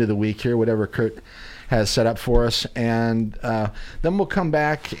the week here, whatever Kurt has set up for us, and then we'll come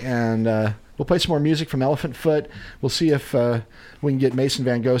back and we'll play some more music from Elephant Foot. We'll see if we can get Mason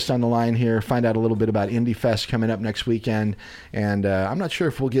Van Ghost on the line here, find out a little bit about Indie Fest coming up next weekend, and I'm not sure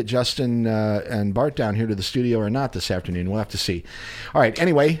if we'll get Justin and Bart down here to the studio or not this afternoon. We'll have to see. All right,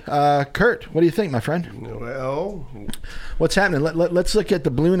 anyway, Kurt, what do you think, my friend? Well, what's happening? Let's look at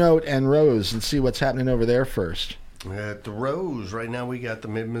the Blue Note and Rose and see what's happening over there first. at the Rose, right now we got the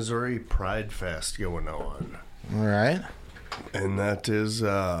Mid-Missouri Pride Fest going on. All right. And that is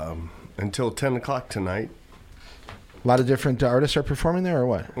until 10 o'clock tonight. A lot of different artists are performing there, or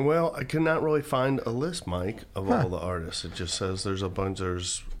what? Well, I could not really find a list, Mike, of all the artists. It just says there's a bunch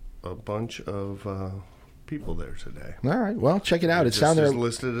of people there today. All right. Well, check it out. It's down there. It's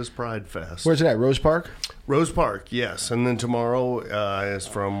listed as Pride Fest. Where's it at? Rose Park? Rose Park, yes. And then tomorrow is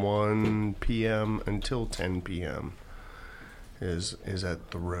from 1 p.m. until 10 p.m. is at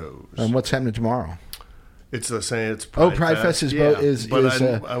the Rose. And what's happening tomorrow? It's the same. It's Pride Pride Fest is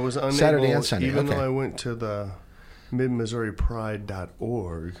I was unable, Saturday and Sunday. Even okay. though I went to the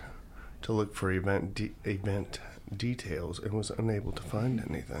MidMissouriPride.org to look for event details and was unable to find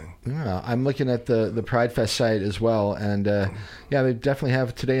anything. Yeah, I'm looking at the Pride Fest site as well, and yeah, they definitely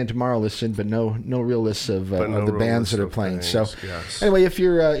have today and tomorrow listed, but no real lists of the bands that are playing. So anyway, if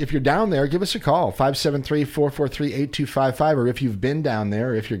you're down there, give us a call, 573-443-8255, or if you've been down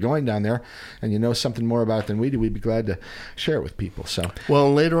there, or if you're going down there and you know something more about it than we do, we'd be glad to share it with people. So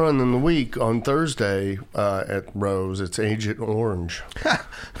well, later on in the week, on Thursday at Rose, it's Agent Orange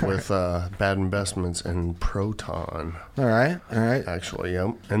with Bad Investments and Proton. All right. Actually,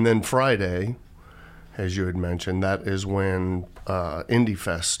 yeah. And then Friday as you had mentioned, that is when Indie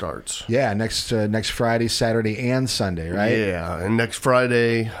Fest starts. Yeah, next Friday, Saturday, and Sunday, right? Yeah, and next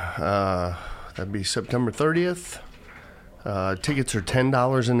Friday, that'd be September 30th. Tickets are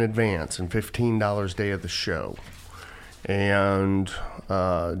 $10 in advance and $15 day of the show. And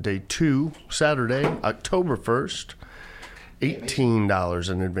day 2, Saturday, October 1st,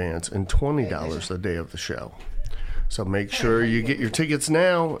 $18 in advance and $20 the day of the show. So make sure you get your tickets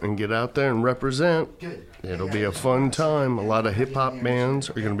now and get out there and represent. It'll be a fun time. A lot of hip-hop bands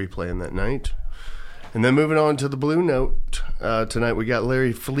are going to be playing that night. And then moving on to the Blue Note, tonight we got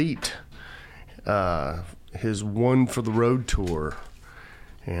Larry Fleet, his One for the Road tour.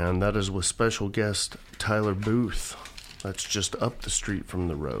 And that is with special guest Tyler Booth. That's just up the street from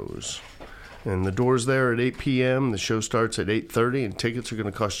the Rose. And the doors there at 8 p.m. The show starts at 8:30, and tickets are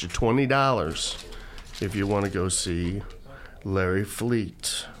going to cost you $20 if you want to go see Larry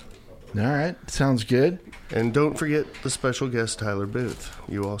Fleet. All right, sounds good. And don't forget the special guest Tyler Booth.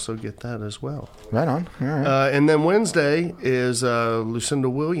 You also get that as well. Right on. All right. And then Wednesday is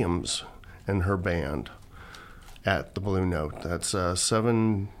Lucinda Williams and her band at the Blue Note. That's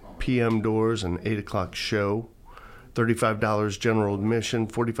 7 p.m. doors and 8 o'clock show. $35 general admission,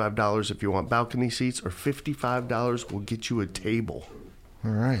 $45 if you want balcony seats, or $55 will get you a table.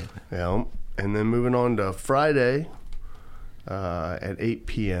 All right. Yeah. And then moving on to Friday at 8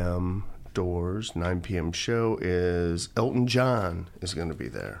 p.m. doors, 9 p.m. show is Elton John is going to be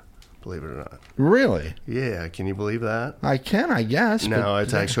there, believe it or not. Really? Yeah, can you believe that? I can, I guess. No,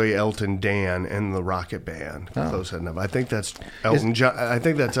 it's actually Elton Dan and the Rocket Band. Oh. Close enough. I think that's Elton John. I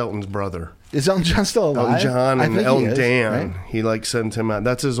think that's Elton's brother. Is Elton John still alive? Elton John I and think Elton he is, Dan. right? He like sends him out.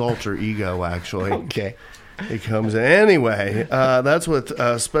 That's his alter ego, actually. Okay. He comes in. Anyway, that's with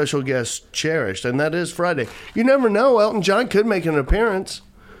special guest Cherished, and that is Friday. You never know. Elton John could make an appearance.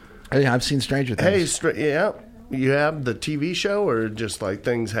 Hey, I've seen Stranger Things. Hey, yeah. You have the TV show or just like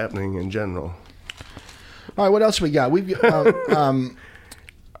things happening in general? All right, what else we got? We've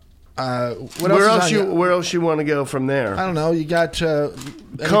what Where else is on where else you want to go from there? I don't know. You got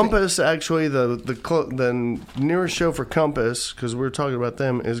Compass, actually, the nearest show for Compass, because we're talking about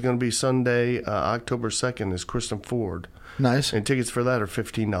them, is going to be Sunday, October 2nd, is Kristen Ford. Nice. And tickets for that are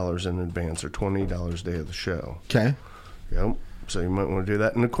 $15 in advance or $20 day of the show. Okay. Yep. So you might want to do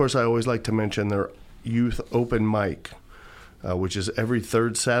that. And, of course, I always like to mention their youth open mic, which is every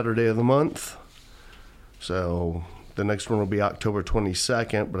third Saturday of the month. So the next one will be October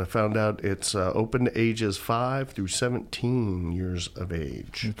 22nd, but I found out it's open to ages 5 through 17 years of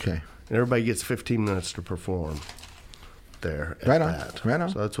age. Okay. And everybody gets 15 minutes to perform there. Right on. Right on.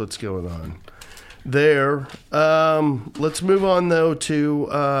 So that's what's going on there. Let's move on, though, to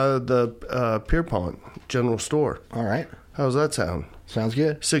the Pierpont General Store. All right. How's that sound? Sounds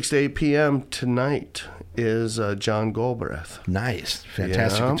good. 6 to 8 p.m. tonight is John Galbraith. Nice.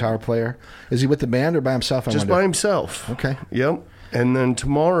 Fantastic Yeah. guitar player. Is he with the band or by himself? Just by himself. Okay. Yep. And then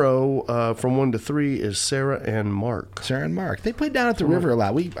tomorrow, from 1 to 3, is Sarah and Mark. Sarah and Mark. They play down at the river a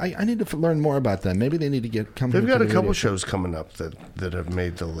lot. I need to learn more about them. Maybe they need to come. They've here got to a the couple radio shows coming up that have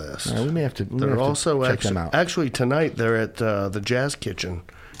made the list. show. We may have to. They're also check them out. actually tonight. They're at the Jazz Kitchen.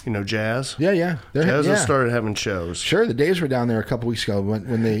 You know Jazz. Yeah. Jazz has started having shows. Sure, the Days were down there a couple weeks ago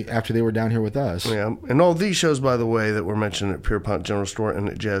after they were down here with us. Yeah, and all these shows, by the way, that were mentioned at Pierpont General Store and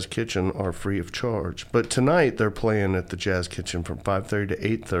at Jazz Kitchen are free of charge. But tonight they're playing at the Jazz Kitchen from 5:30 to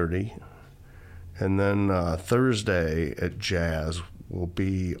 8:30, and then Thursday at Jazz will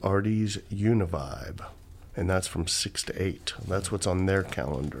be Artie's Univibe, and that's from 6 to 8. That's what's on their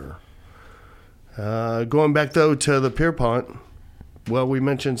calendar. Going back though to the Pierpont. Well, we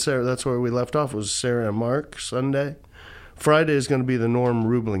mentioned Sarah. That's where we left off. Was Sarah and Mark Sunday. Friday is going to be the Norm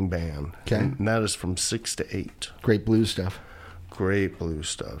Rubling Band. Okay. And that is from 6 to 8. Great blues stuff. Great blues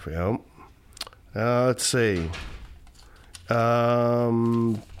stuff, yeah. Let's see.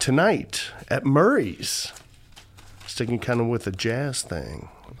 Tonight at Murray's. Sticking kind of with the jazz thing.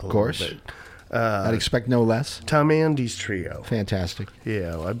 Of course. I'd expect no less. Tom Andy's Trio. Fantastic.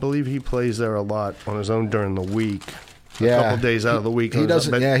 Yeah, I believe he plays there a lot on his own during the week. Yeah. A couple days out of the week. He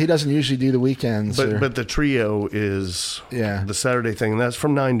doesn't. He doesn't usually do the weekends. But the trio is the Saturday thing, and that's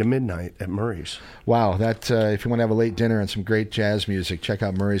from 9 to midnight at Murray's. Wow, that if you want to have a late dinner and some great jazz music, check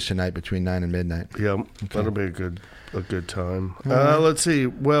out Murray's tonight between 9 and midnight. Yep, that'll be a good time. Let's see.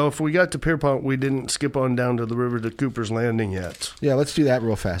 Well, if we got to Pierpont, we didn't skip on down to the river to Cooper's Landing yet. Yeah, let's do that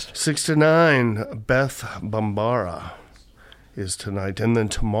real fast. 6 to 9, Beth Bombara is tonight. And then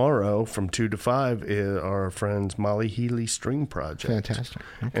tomorrow from 2 to 5 is our friends Molly Healy String Project. Fantastic.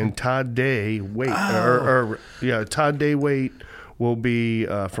 Okay. And Todd Day Waite. Todd Day Waite will be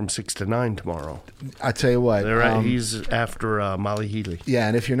from 6 to 9 tomorrow. I tell you what, He's after Molly Healy. Yeah,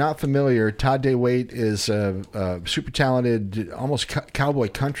 and if you're not familiar, Todd DeWaite is super talented, almost cowboy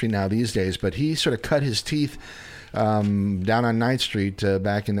country now these days, but he sort of cut his teeth down on 9th Street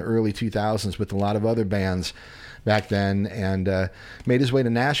back in the early 2000s with a lot of other bands back then, and made his way to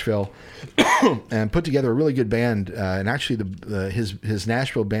Nashville and put together a really good band. And actually, his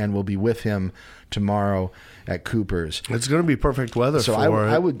Nashville band will be with him tomorrow at Cooper's. It's going to be perfect weather So for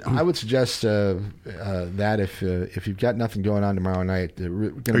I would suggest that if you've got nothing going on tomorrow night,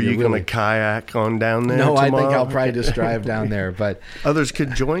 Are you going to kayak on down there? No, tomorrow? I think I'll probably just drive down there. But others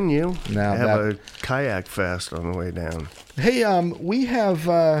could join you. Now have a kayak fest on the way down. Hey, we have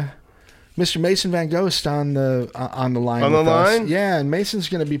Mr. Mason Van Ghost on the line. On the with us. line? Yeah, and Mason's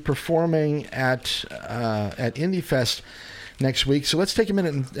going to be performing at Indie Fest next week. So let's take a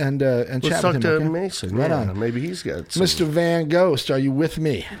minute and Let's chat talk with him. to Okay? Mason. Right yeah, on. Maybe he's got some. Mr. Van Ghost, are you with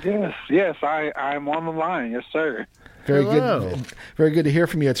me? Yes, I'm on the line. Yes, sir. Very Hello. good. Very good to hear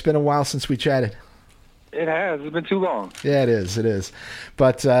from you. It's been a while since we chatted. It has. It's been too long. Yeah, it is.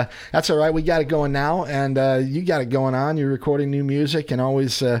 But that's all right. We got it going now, and you got it going on. You're recording new music and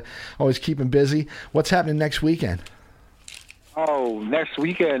always keeping busy. What's happening next weekend? Oh, next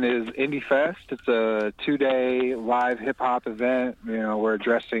weekend is Indie Fest. It's a 2-day live hip-hop event. You know, we're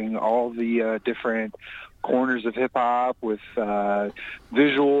addressing all the different corners of hip-hop with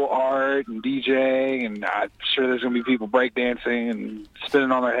visual art and DJing, and I'm sure there's going to be people breakdancing and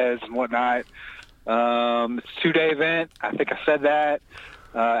spinning on their heads and whatnot. It's a 2-day event. I think I said that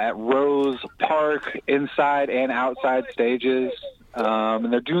at Rose Park, inside and outside stages.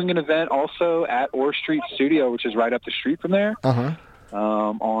 And they're doing an event also at Orr Street Studio, which is right up the street from there,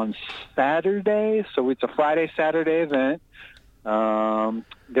 on Saturday. So it's a Friday, Saturday event.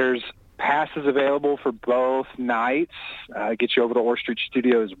 There's passes available for both nights. Get you over to Orr Street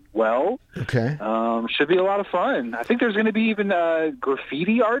Studio as well. Okay. Should be a lot of fun. I think there's going to be even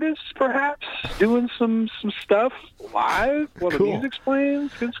graffiti artists, perhaps, doing some stuff live while Cool. the music's playing.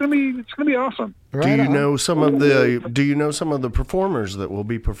 It's going to be awesome. Right Do you on. know some of the performers that will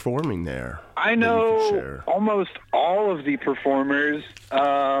be performing there? I that you can know share? almost all of the performers.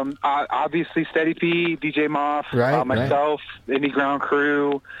 Obviously, Steady P, DJ Moff, Right, myself, Indie Ground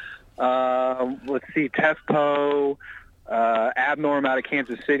Crew. Let's see, Tefpo, Abnorm out of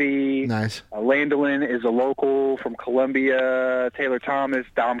Kansas City. Nice. Landolin is a local from Columbia. Taylor Thomas,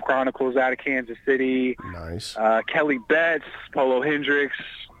 Dom Chronicles out of Kansas City. Nice. Kelly Betts, Polo Hendricks,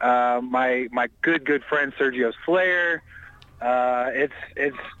 my good friend Sergio Slayer.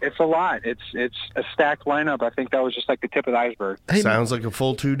 It's a lot. It's a stacked lineup. I think that was just like the tip of the iceberg. Hey, Sounds like a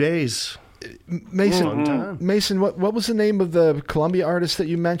full 2 days. Mason. Fun time. Mason, what was the name of the Columbia artist that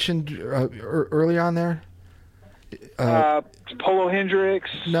you mentioned early on there? Polo Hendricks.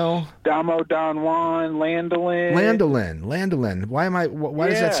 No. Damo Don Juan, Landolin. Landolin. Why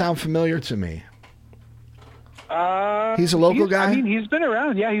does that sound familiar to me? He's a local guy? I mean, he's been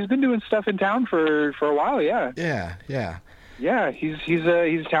around. Yeah, he's been doing stuff in town for a while. Yeah. Yeah. He's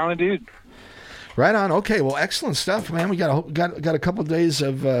a talented dude. Right on. Okay. Well, excellent stuff, man. We got a couple of days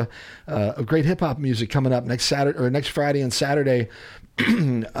of great hip hop music coming up next Friday and Saturday,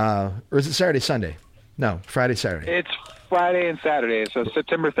 or is it Saturday, Sunday? No, Friday, Saturday. It's Friday and Saturday, so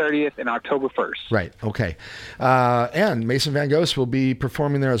September 30th and October 1st. Right. Okay. And Mason Van Ghost will be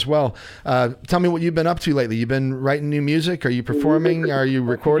performing there as well. Tell me what you've been up to lately. You've been writing new music. Are you performing? Are you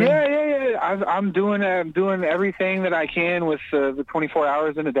recording? Yeah. I'm doing everything that I can with the 24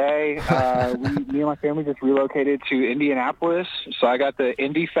 hours in a day. Me and my family just relocated to Indianapolis, so I got the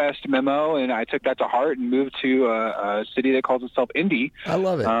Indie Fest memo, and I took that to heart and moved to a city that calls itself Indy. I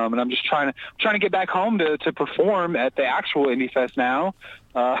love it. And I'm just trying to get back home to perform at the actual Indie Fest now.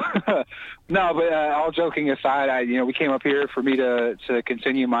 No, but all joking aside, we came up here for me to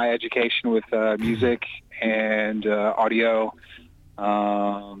continue my education with music and audio.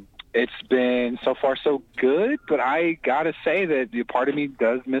 It's been so far so good, but I gotta say that part of me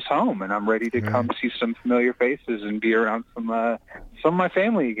does miss home, and I'm ready to come see some familiar faces and be around some of my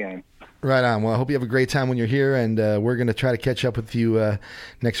family again. Right on. Well, I hope you have a great time when you're here, and we're going to try to catch up with you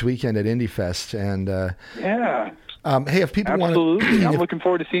next weekend at Indie Fest. And yeah. Hey, if people want absolutely, I'm looking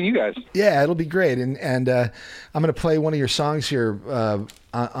forward to seeing you guys. Yeah, it'll be great. And I'm going to play one of your songs here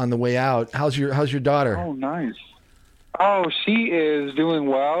on the way out. How's your daughter? Oh, nice. Oh, she is doing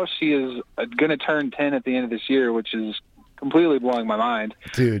well. She is going to turn 10 at the end of this year, which is completely blowing my mind.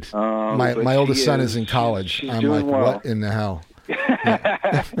 Dude, my oldest son is in college. She's I'm doing like, well. what in the hell?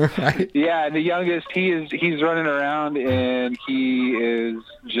 Yeah. Right? Yeah, and the youngest, he's running around, and he is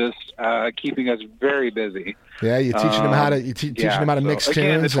just keeping us very busy. Yeah, you're teaching them how to teaching them how to mix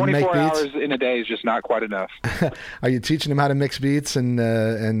tunes and make beats. 24 hours in a day is just not quite enough. Are you teaching them how to mix beats and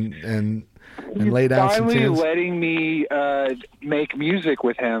lay down some tunes? Finally letting me make music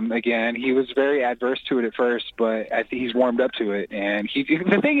with him again. He was very adverse to it at first, but I think he's warmed up to it. And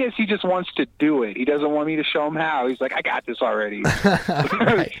the thing is, he just wants to do it. He doesn't want me to show him how. He's like, I got this already.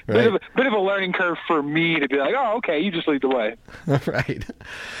 Right. Bit of a learning curve for me to be like, oh, okay, you just lead the way. Right.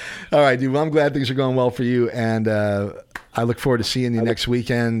 All right, dude. Well, I'm glad things are going well for you, and I look forward to seeing you next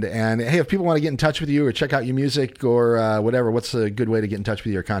weekend. And hey, if people want to get in touch with you or check out your music or whatever, what's a good way to get in touch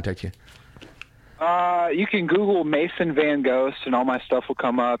with you or contact you? You can Google Mason Van Ghost, and all my stuff will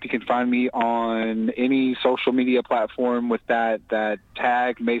come up. You can find me on any social media platform with that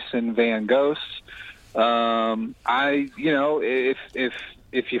tag, Mason Van Ghost.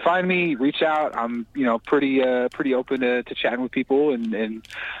 If you find me, reach out. I'm, pretty open to chatting with people, and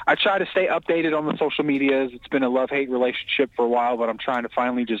I try to stay updated on the social medias. It's been a love-hate relationship for a while, but I'm trying to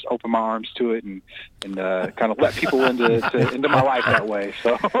finally just open my arms to it and kind of let people into my life that way.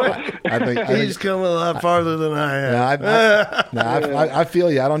 So I think he's come a lot farther than I have. I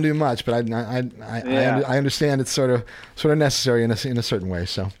feel you. I don't do much, but I understand it's sort of necessary in a certain way.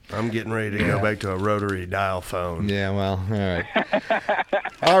 So I'm getting ready to go back to a rotary dial phone. Yeah, well, all right.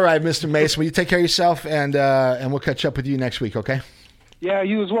 All right, Mr. Mason, will you take care of yourself, and we'll catch up with you next week, okay? Yeah,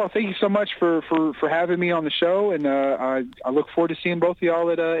 you as well. Thank you so much for having me on the show, and I look forward to seeing both of y'all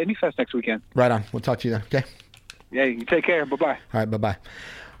at IndieFest next weekend. Right on. We'll talk to you then, okay? Yeah, you take care. Bye-bye. All right, bye-bye.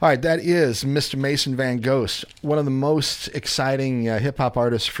 All right, that is Mr. Mason Van Ghost, one of the most exciting hip-hop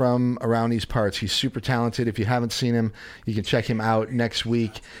artists from around these parts. He's super talented. If you haven't seen him, you can check him out next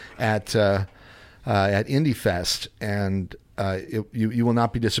week at IndieFest, and you will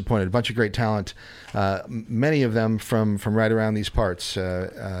not be disappointed. A bunch of great talent, many of them from right around these parts,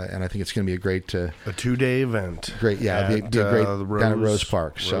 and I think it's going to be a great a 2-day event. Great, yeah, it'll be a great down at Rose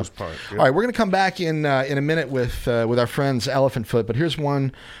Park. Rose Park. Yep. All right, we're going to come back in a minute with our friends Elephant Foot, but here's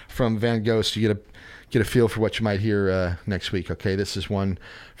one from Van Ghost. You get a feel for what you might hear next week. Okay, this is one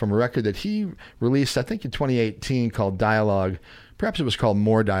from a record that he released, I think, in 2018 called Dialogue. Perhaps it was called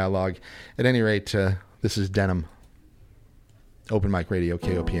More Dialogue. At any rate, this is Denim. Open Mic Radio,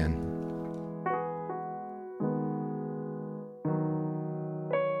 KOPN.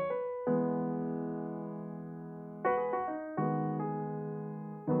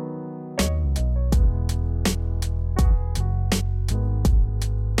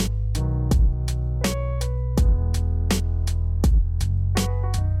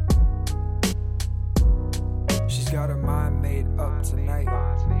 She's got her mind made up tonight.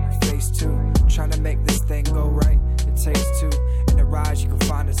 Her face too, trying to make this thing go right. It takes two. In a ride, you can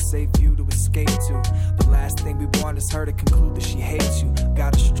find a safe view to escape to. The last thing we want is her to conclude that she hates you.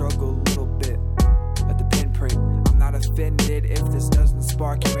 Gotta struggle a little bit at the pinprick. I'm not offended if this doesn't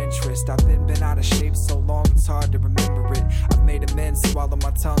spark your interest. I've been out of shape so long it's hard to remember it. I've made amends, swallow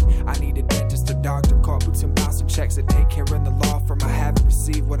my tongue. I need a dentist, a doctor, caught boots and bouncing checks at daycare in the law firm. I haven't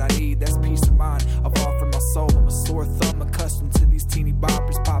received what I need, that's peace of mind. I've offered my soul, I'm a sore thumb, accustomed to these teeny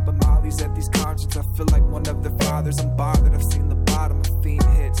boppers, popping mollies at these concerts. I feel like one of their fathers. I'm bothered, I've seen the bottom of fiend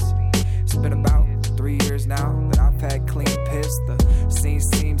hits. It's been about 3 years now that I've had clean piss. The scene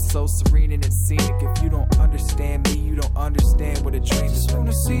seems so serene and it's scenic. If you don't understand me, you don't understand what a dream is. Just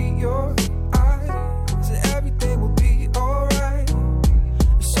wanna see your eyes and everything will be alright.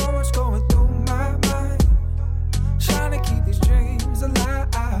 There's so much going through my mind, trying to keep these dreams alive.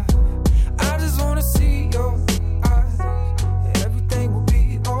 I just wanna see your eyes, everything will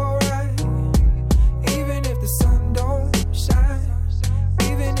be alright. Even if the sun don't shine,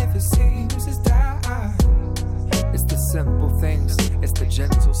 even if it seems it's died. It's the simple things, it's the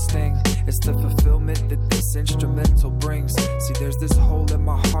gentle sting, it's the fulfillment that this instrumental brings. See, there's this hole in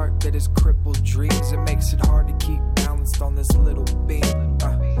my heart that has crippled dreams. It makes it hard to keep balanced on this little beam.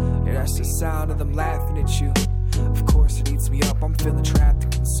 Yeah, that's the sound of them laughing at you. Of course it eats me up, I'm feeling trapped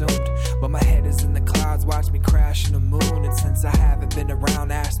and consumed. But my head is in the clouds, watch me crash in the moon. And since I haven't been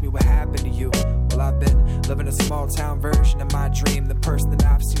around, ask me what happened to you. Well, I've been living a small town version of my dream. The person that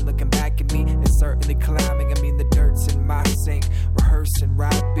I've seen looking back at me is certainly climbing. I mean, the dirt's in my sink, rehearsing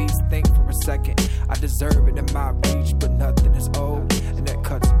rap beats. Think for a second, I deserve it in my reach, but nothing is old, and that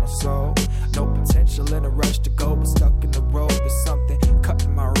cuts my soul. No potential in a rush to go, but stuck in the road. There's something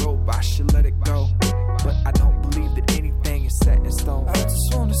cutting my rope, I should let it go. But I don't believe that anything is set in stone. I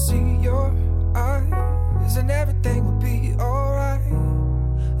just wanna see your eyes and everything will be alright.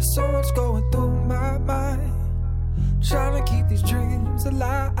 There's so much going through my mind, trying to keep these dreams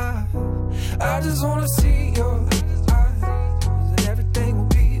alive. I just wanna see your eyes and everything will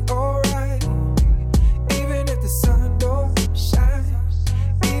be alright.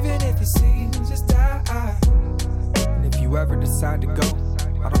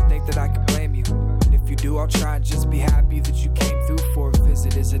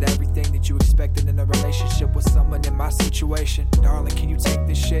 it everything that you expected in a relationship with someone in my situation? Darling, can you take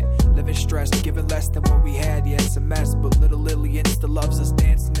this shit? Living stressed, giving less than what we had, yeah, it's a mess. But little Lillian still loves us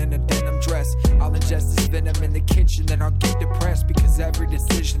dancing in a denim dress. I'll ingest this venom in the kitchen and I'll get depressed, because every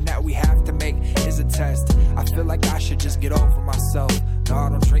decision that we have to make is a test. I feel like I should just get over myself. No, I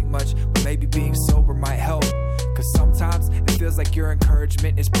don't drink much, but maybe being sober might help. Cause sometimes it feels like your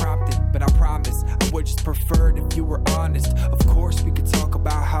encouragement is prompted, but I promise I would just prefer it if you were honest. Of course we could talk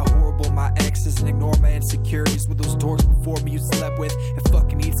about how horrible my ex is and ignore my insecurities with those dorks before me you slept with. It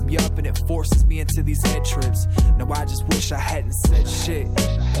fucking eats me up and it forces me into these head trips. No, I just wish I hadn't said shit.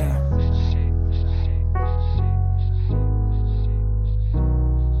 Damn.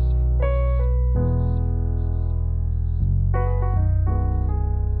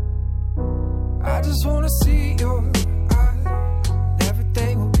 I just wanna see your eyes, and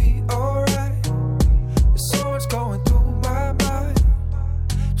everything will be alright. There's so much going through my mind,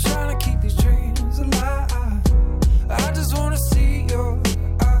 trying to keep these dreams alive. I just wanna see your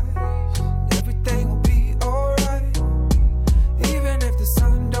eyes, and everything will be alright. Even if the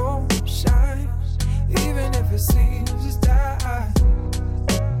sun don't shine, even if it seems it's died.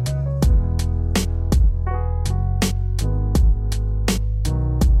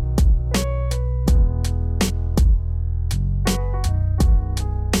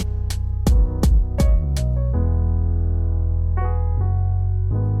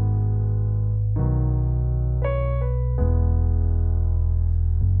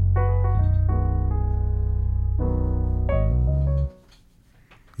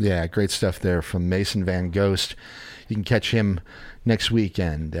 Yeah, great stuff there from Mason Van Ghost. You can catch him next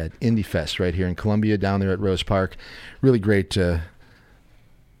weekend at Indie Fest right here in Columbia, down there at Rose Park. Really great,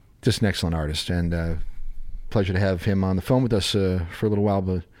 just an excellent artist, and pleasure to have him on the phone with us for a little while,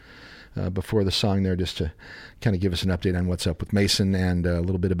 but before the song there, just to kind of give us an update on what's up with Mason and a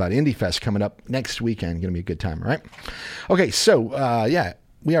little bit about Indie Fest coming up next weekend. Going to be a good time, all right? Okay, so, yeah,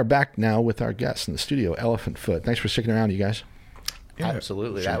 we are back now with our guest in the studio, Elephant Foot. Thanks for sticking around, you guys. Yeah,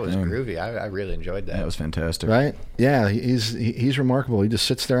 absolutely. Sure that was thing. groovy. I really enjoyed that. That was fantastic. Right? Yeah, he's remarkable. He just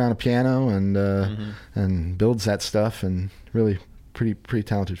sits there on a piano and builds that stuff, and really pretty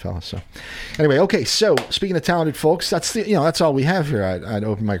talented fellow. So anyway, okay. So speaking of talented folks, that's that's all we have here at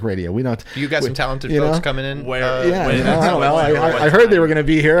Open Mic Radio. We don't. You got some talented folks coming in. Where? Yeah, when- I don't know. I heard they were going to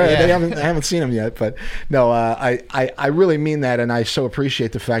be here. Yeah. I haven't seen them yet, but no, I really mean that, and I so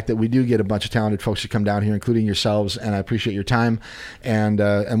appreciate the fact that we do get a bunch of talented folks to come down here, including yourselves, and I appreciate your time and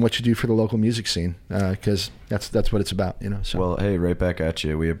what you do for the local music scene, because that's what it's about, So Well, hey, right back at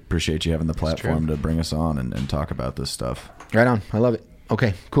you. We appreciate you having the platform to bring us on and talk about this stuff. right on. I love it.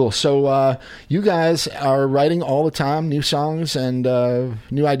 Okay, cool. So you guys are writing all the time, new songs and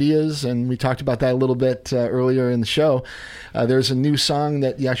new ideas, and we talked about that a little bit earlier in the show. There's a new song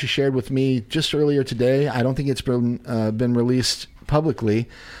that you actually shared with me just earlier today. I don't think it's been released publicly,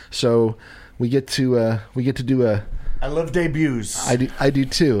 so we get to do a. I love debuts. I do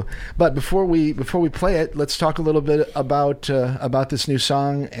too. But before we play it, let's talk a little bit about this new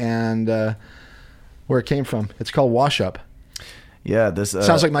song and where it came from. It's called Wash Up. Yeah, this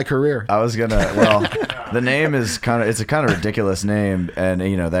Sounds like my career. I was gonna. Well, the name is it's a kind of ridiculous name, and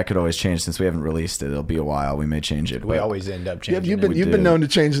that could always change since we haven't released it. It'll be a while. We may change it. We but- always end up changing. You've been known to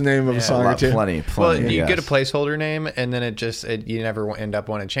change the name of a song or two. Plenty. Well, you yes. get a placeholder name, and then you never end up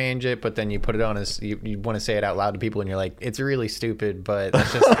wanting to change it. But then you put it on as you want to say it out loud to people, and you're like, it's really stupid, but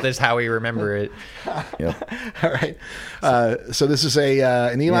that's how we remember it. Yep. All right. So this is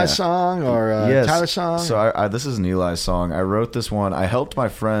an Eli song or a Yes. Tyler song? So I this is an Eli song. I wrote this one. I helped my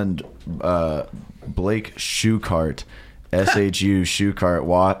friend Blake Shoecart, SHU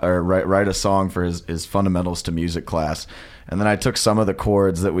Shoecart, write a song for his fundamentals to music class. And then I took some of the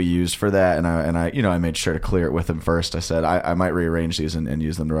chords that we used for that, and I made sure to clear it with him first. I said I might rearrange these and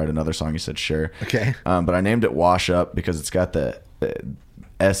use them to write another song. He said sure. Okay. But I named it Wash Up because it's got the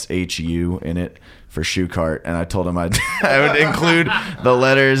SHU in it for shoe cart, and I told him I would include the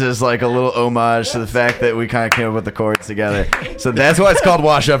letters as like a little homage to the fact that we kind of came up with the chords together. So that's why it's called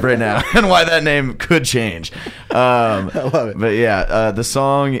Wash Up right now, and why that name could change. I love it. But yeah, the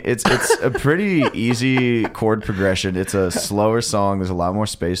song it's a pretty easy chord progression. It's a slower song. There's a lot more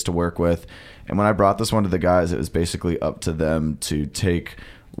space to work with. And when I brought this one to the guys, it was basically up to them to take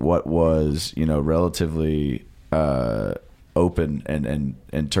what was relatively open and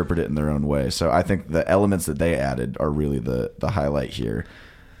interpret it in their own way. So I think the elements that they added are really the highlight here.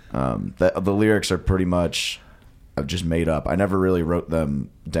 The lyrics are pretty much I've just made up. I never really wrote them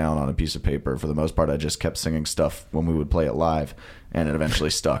down on a piece of paper. For the most part, I just kept singing stuff when we would play it live, and it eventually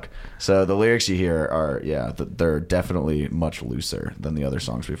stuck. So the lyrics you hear are, they're definitely much looser than the other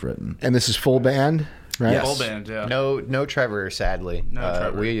songs we've written. And this is full band, right? Yes. Full band, yeah. No Trevor, sadly. No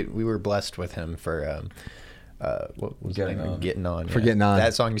Trevor. We were blessed with him for what was Getting the name? On. Getting On. For Getting On.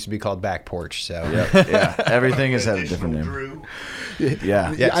 That song used to be called Back Porch. So Yeah, everything has had a different name.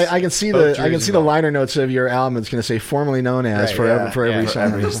 Yeah. Yes. I can see Both I can Drews see the involved. liner notes of your album. It's going to say formerly known as Right, for yeah, every Yeah,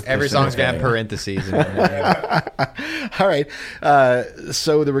 song. every song's gonna have parentheses. All right.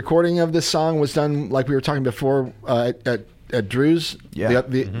 So the recording of this song was done, like we were talking before, at Drew's. Yeah.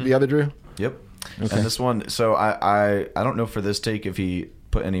 The other Drew. Yep. Okay. And this one, so I don't know for this take if he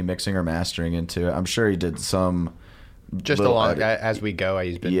put any mixing or mastering into it. I'm sure he did some. Just little along edit. as we go,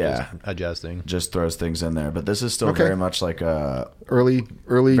 he's been Yeah. just adjusting. Just throws things in there, but this is still Okay. very much like a Early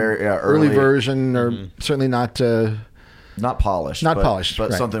early version, or certainly not. not polished, Not but, polished,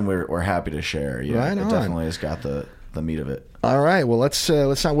 but right. something we're happy to share. Yeah, Right it on. definitely has got the meat of it. All right. Well, let's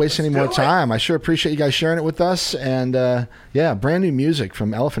not waste any more time. I sure appreciate you guys sharing it with us. And brand new music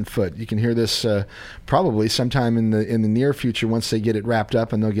from Elephant Foot. You can hear this probably sometime in the near future once they get it wrapped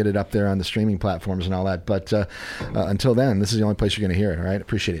up, and they'll get it up there on the streaming platforms and all that. But until then, this is the only place you're going to hear it. All right.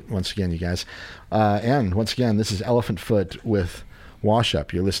 Appreciate it once again, you guys. And once again, this is Elephant Foot with Wash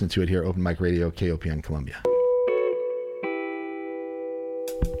Up. You're listening to it here, Open Mic Radio, KOPN Columbia.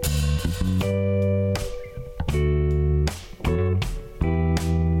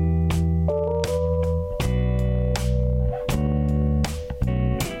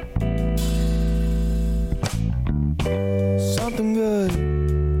 Something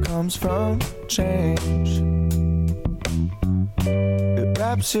good comes from change. It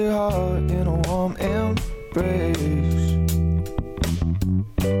wraps your heart in a warm embrace.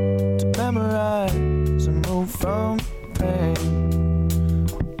 To memorize and move from pain.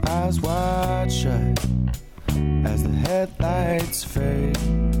 Eyes wide shut as the headlights fade.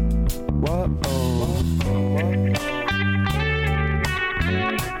 Whoa.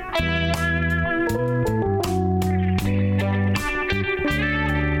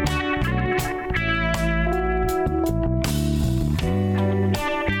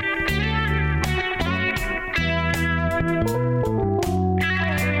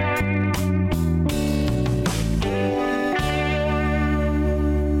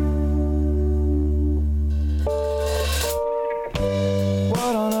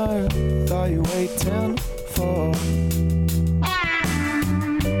 What on earth are you waiting for?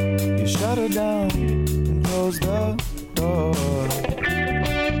 You shut her down and close the door.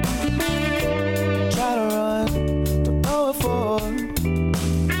 Try to run, don't know what for.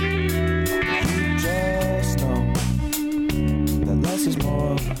 You just know that less is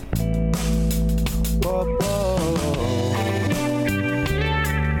more. Whoa, whoa.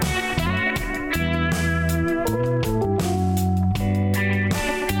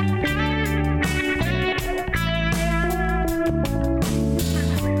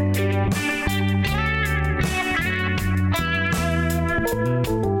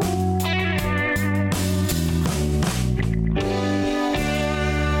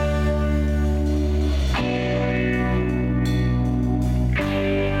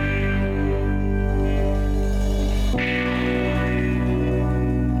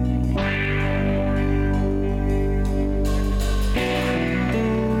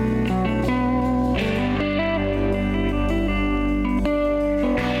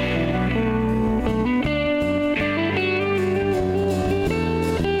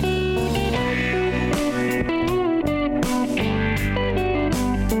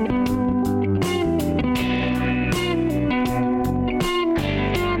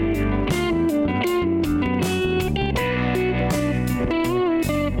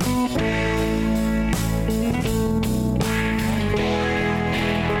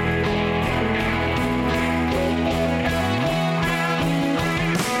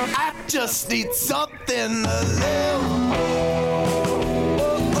 Just need something to live.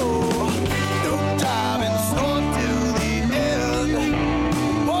 No time in store till the end.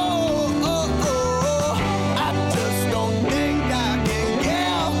 I just don't think I can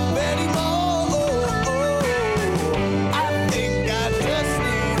give anymore. I think I just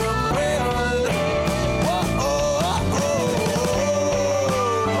need a friend.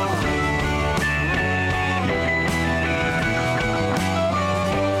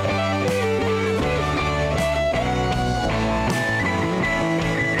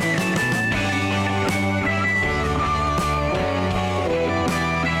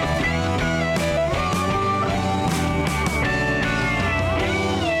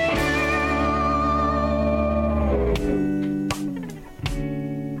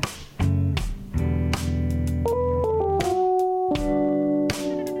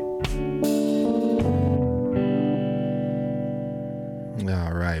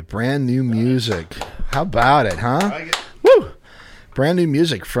 right, brand new music. How about it, huh? Woo! Brand new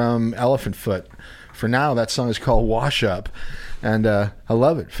music from Elephant Foot. For now, that song is called Wash Up, and I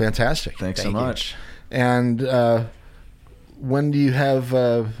love it. Fantastic. Thanks so much. And when do you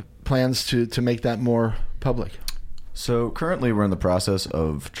have plans to make that more public? So currently we're in the process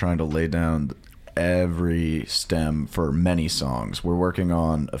of trying to lay down every stem for many songs. We're working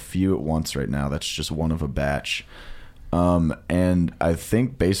on a few at once right now. That's just one of a batch. And I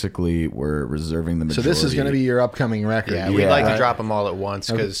think basically we're reserving the majority. So this is going to be your upcoming record. Yeah, we'd like to drop them all at once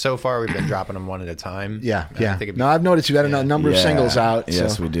because so far we've been dropping them one at a time. Yeah. No, I've noticed you've had a number of singles out.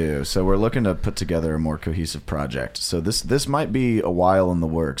 Yes, so. we do. So we're looking to put together a more cohesive project. So this might be a while in the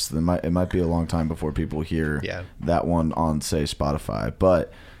works. It might be a long time before people hear that one on, say, Spotify.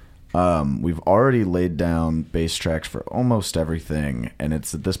 But we've already laid down bass tracks for almost everything, and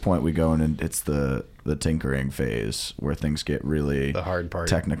it's at this point we go in and it's the tinkering phase where things get really the hard part,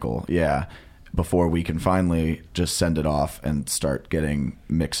 technical. Yeah, before we can finally just send it off and start getting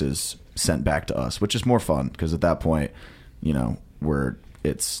mixes sent back to us, which is more fun because at that point,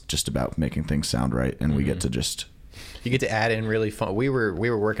 it's just about making things sound right, and we get to just. You get to add in really fun. We were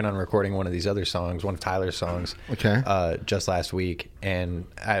working on recording one of these other songs, one of Tyler's songs, just last week, and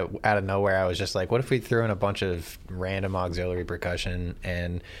out of nowhere, I was just like, "What if we threw in a bunch of random auxiliary percussion?"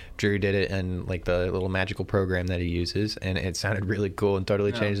 And Drew did it in like the little magical program that he uses, and it sounded really cool and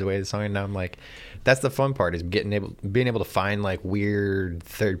totally changed the way the song. And now I'm like, that's the fun part is being able to find like weird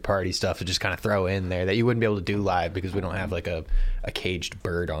third party stuff to just kind of throw in there that you wouldn't be able to do live because we don't have like a caged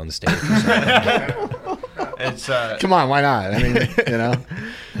bird on stage. It's come on, why not? I mean,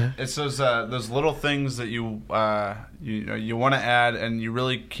 it's those little things that you want to add, and you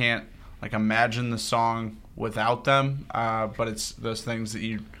really can't like imagine the song without them. But it's those things that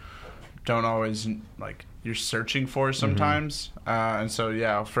you don't always like. You're searching for sometimes, and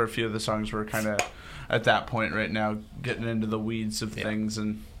so for a few of the songs we're kind of at that point right now, getting into the weeds of things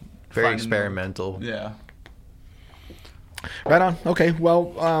and very experimental. Yeah. Right on. Okay.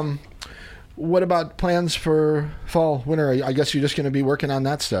 Well, what about plans for fall, winter? I guess you're just going to be working on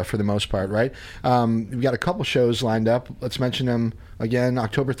that stuff for the most part, right? We've got a couple shows lined up. Let's mention them again.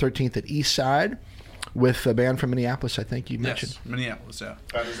 October 13th at East Side with a band from Minneapolis, I think you mentioned. Yes, Minneapolis, yeah.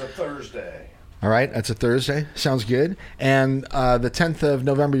 That is a Thursday. All right, that's a Thursday. Sounds good. And the 10th of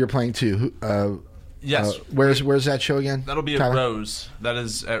November, you're playing too. Yes. Where's that show again? That'll be Tyler? at Rose. That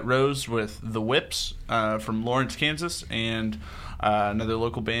is at Rose with The Whips from Lawrence, Kansas, and another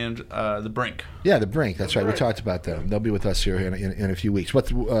local band, The Brink. Yeah, The Brink. That's right. We talked about them. They'll be with us here in a few weeks.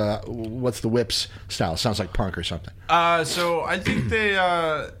 What's The Whips style? Sounds like punk or something. So I think they,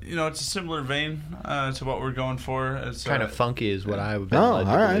 it's a similar vein to what we're going for. It's kind of funky is what I've been led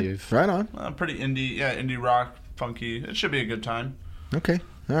to believe. Right on. Pretty indie rock, funky. It should be a good time. Okay.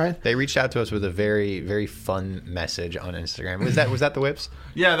 All right. They reached out to us with a very, very fun message on Instagram. Was that The Whips?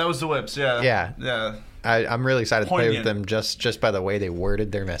 Yeah, that was The Whips. Yeah. Yeah. I'm really excited to play with them just by the way they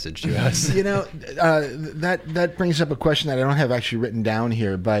worded their message to us. That brings up a question that I don't have actually written down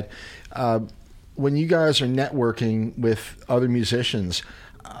here, but when you guys are networking with other musicians,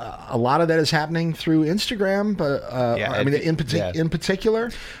 a lot of that is happening through Instagram, but in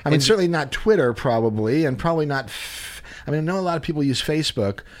particular, I mean, certainly not Twitter, probably, and probably not. I know a lot of people use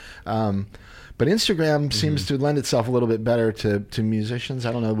Facebook, but Instagram seems to lend itself a little bit better to musicians.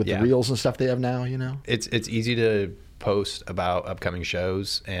 I don't know, with the reels and stuff they have now, It's easy to post about upcoming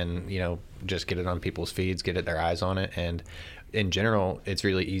shows and, just get it on people's feeds, get their eyes on it. And in general, it's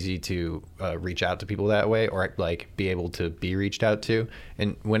really easy to reach out to people that way or like be able to be reached out to.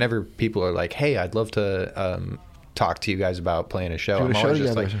 And whenever people are like, hey, I'd love to talk to you guys about playing a show, I'm always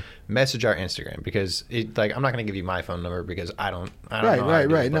just like, message our Instagram because I'm not going to give you my phone number because I don't know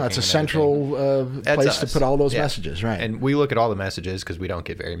right. No, it's a central place to put all those messages, right? And we look at all the messages because we don't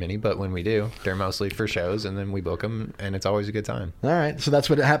get very many, but when we do, they're mostly for shows, and then we book them, and it's always a good time. All right, so that's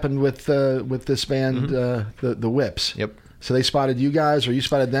what happened with this band, the Whips. Yep. So they spotted you guys, or you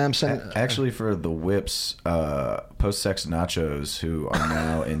spotted them? Actually, for the Whips, Post-Sex Nachos, who are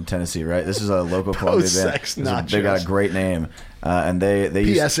now in Tennessee, right? This is a local Columbia band. Post-Sex Nachos. They got a great name. And they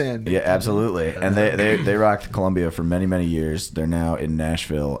PSN. Yeah, absolutely. And they rocked Columbia for many, many years. They're now in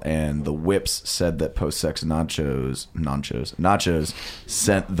Nashville, and the Whips said that Post-Sex Nachos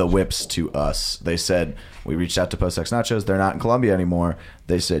sent the Whips to us. They said, we reached out to Post-Sex Nachos. They're not in Columbia anymore.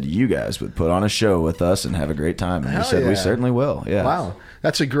 They said, you guys would put on a show with us and have a great time. And we said, we certainly will. Yeah. Wow.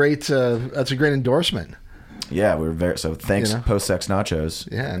 That's a great endorsement. Yeah, we're thanks, Post-Sex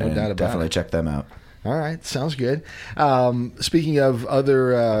Nachos. Yeah, no doubt about it. Definitely check them out. All right, sounds good. Speaking of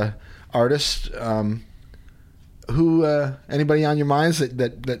other artists, anybody on your minds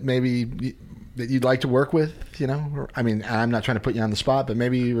that maybe that you'd like to work with? You know, or, I mean, I'm not trying to put you on the spot, but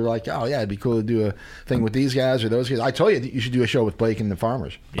maybe you were like, oh yeah, it'd be cool to do a thing with these guys or those guys. I told you that you should do a show with Blake and the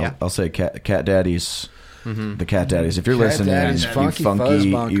Farmers. Yeah. I'll say Cat Daddies. The Cat Daddies. If you're Cat listening, Daddies, Funky Fuzz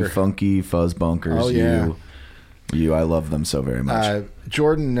Bunker. you funky fuzz bunkers. Oh, yeah. You, I love them so very much.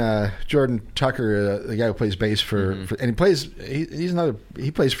 Jordan Tucker, the guy who plays bass for and he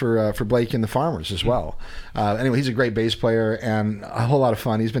plays for Blake and the Farmers as well. Anyway, he's a great bass player and a whole lot of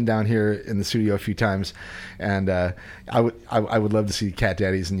fun. He's been down here in the studio a few times, and I would love to see Cat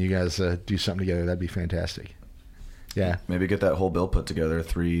Daddies and you guys do something together. That'd be fantastic. Yeah, maybe get that whole bill put together,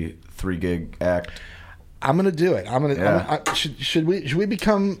 three gig act. I'm gonna do it. Should we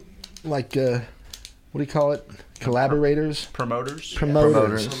become like what do you call it? Collaborators, promoters,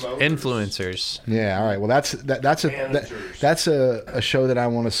 influencers. Yeah, all right. Well, that's a show that I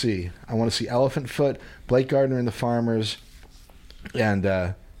want to see. I want to see Elephant Foot, Blake Gardner and the Farmers, and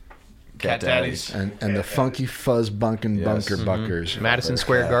Cat Daddies, and the Funky Fuzz Bunker Buckers. Madison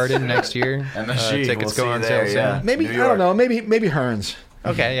Square Garden next year. And the tickets go on sale soon. Maybe I don't know. Maybe Hearns.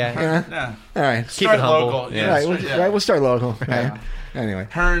 Okay, yeah. All right. Keep it humble. Local. Yeah. Right. We'll start local. Right. Anyway,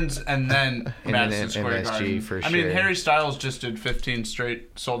 Hearns and then Madison then Square MSG Garden. for I mean, sure. Harry Styles just did 15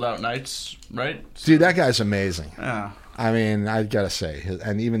 straight sold out nights, right? dude, that guy's amazing. Yeah. I mean, I gotta say,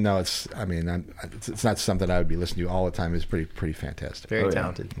 and even though it's not something I would be listening to all the time, it's pretty fantastic. Very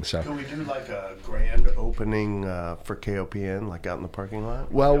talented. So, Can we do like a grand opening for KOPN, like out in the parking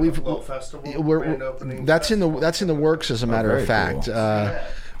lot? well, Have we've a little festival, we're grand opening that's in festival? the works as a matter of very fact.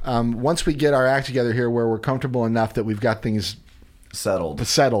 cool. Once we get our act together here, where we're comfortable enough that we've got things settled,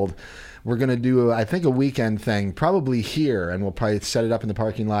 we're going to do I think a weekend thing, probably here, and we'll probably set it up in the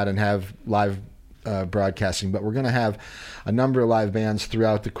parking lot and have live broadcasting. But we're going to have a number of live bands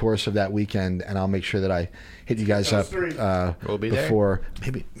throughout the course of that weekend, and I'll make sure that I hit you guys up We'll be before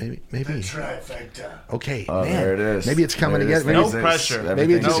maybe. Trifecta. Okay, Oh, man. there it is. Maybe it's coming There it is. together. No pressure.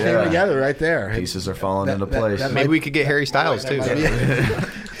 Maybe it just Everything's- came together right there. Pieces are falling into place. Maybe we could get Harry Styles too. might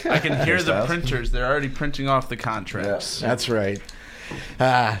be- I can hear the Styles. printers. They're already printing off the contracts. That's right.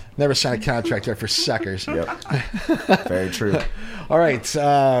 Never sign a contract there for suckers. Yep. Very true. All right,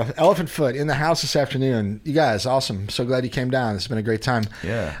 Elephant Foot in the house this afternoon. You guys, awesome. So glad you came down. It's been a great time.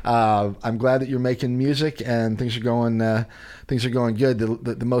 Yeah. I'm glad that you're making music and things are going good.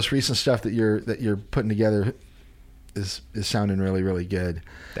 The most recent stuff that you're putting together is sounding really, really good.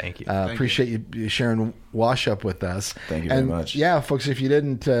 Thank you. Appreciate you sharing Wash Up with us. Thank you very and much. Yeah, folks, if you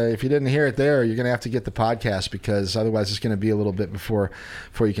didn't hear it there, you're going to have to get the podcast, because otherwise it's going to be a little bit before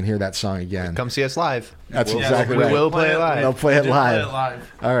you can hear that song again. Come see us live. That's We'll- exactly we right. will play it live. They'll play it We did live. play it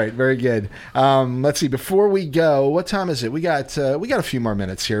live. All right, very good. Let's see. Before we go, what time is it? We got a few more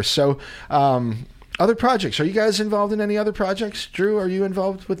minutes here. So, other projects. Are you guys involved in any other projects? Drew, are you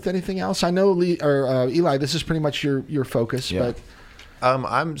involved with anything else? I know Eli. This is pretty much your focus, Yeah. but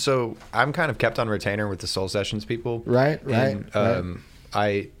I'm kind of kept on retainer with the Soul Sessions people. Right.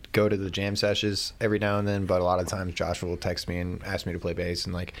 I go to the jam sessions every now and then, but a lot of times Joshua will text me and ask me to play bass.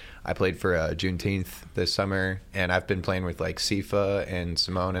 And like I played for Juneteenth this summer, and I've been playing with like Sifa and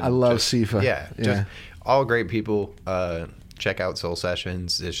Simone. And I love Sifa. Yeah, Yeah. just all great people. Check out Soul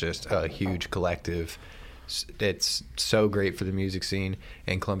Sessions. It's just a huge collective. It's so great for the music scene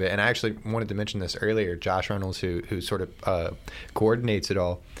in Columbia. And I actually wanted to mention this earlier. Josh Reynolds, who sort of coordinates it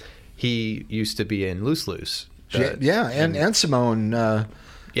all, he used to be in Loose Loose. And Simone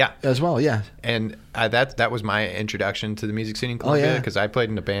Yeah, as well. Yeah. and that was my introduction to the music scene in Columbia, yeah. because I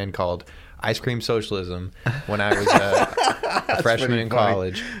played in a band called Ice Cream Socialism when I was a freshman in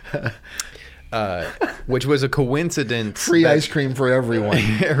college, which was a coincidence. Free that- ice cream for everyone.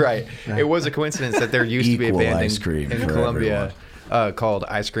 Right. It was a coincidence that there used to be a Equal band ice cream in for Columbia called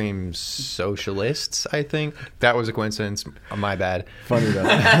Ice Cream Socialists, I think. That was a coincidence. My bad. Funny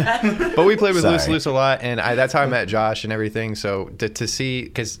though. But we played with Sorry. Loose Loose a lot, and that's how I met Josh and everything. So to see,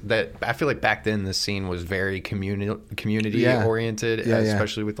 because I feel like back then the scene was very community Yeah. oriented, Yeah, yeah.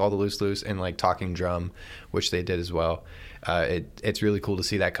 especially with all the Loose Loose and like Talking Drum, which they did as well. It's really cool to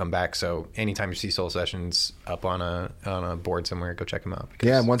see that come back. So anytime you see Soul Sessions up on a board somewhere, go check them out. because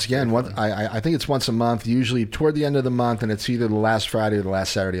Yeah, and once again, I think it's once a month, usually toward the end of the month, and it's either the last Friday or the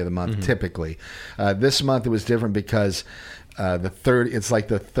last Saturday of the month, typically. This month it was different because it's like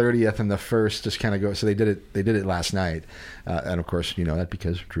the 30th and the 1st just kind of go. So they did it last night, and of course you know that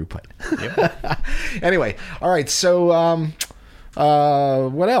because Drew played. Anyway, all right. So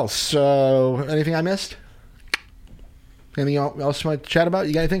what else? Anything I missed? Anything else you want to chat about?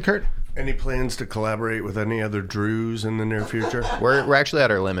 You got anything, Kurt? Any plans to collaborate with any other Drews in the near future? We're actually at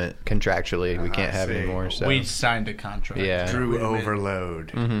our limit contractually. We can't have any more. So We signed a contract. Yeah. Drew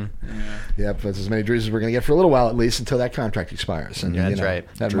overload. Yep, that's as many Drews as we're going to get for a little while at least until that contract expires. And, Yeah, that's right.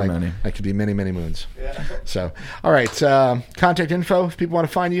 That, Drew many. that could be many, many moons. Yeah. So, all right, contact info if people want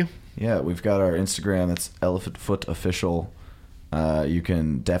to find you. Yeah, we've got our Instagram. It's Elephant Foot Official. You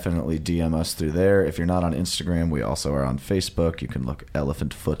can definitely DM us through there. If you're not on Instagram, we also are on Facebook. You can look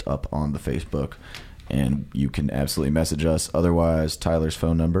Elephant Foot up on the Facebook, and you can absolutely message us. Otherwise, Tyler's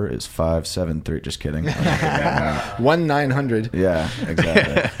phone number is 573. Just kidding. 1-900. Yeah,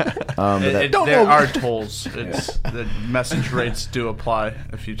 exactly. There are tolls. The message rates do apply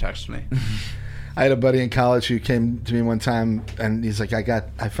if you text me. I had a buddy in college who came to me one time, and he's like,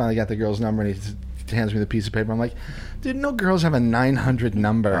 I finally got the girl's number, and he hands me the piece of paper. I'm like, dude, no girls have a 900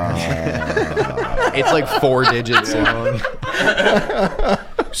 number. it's like 4 digits long.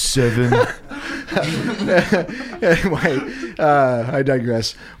 7. Anyway, I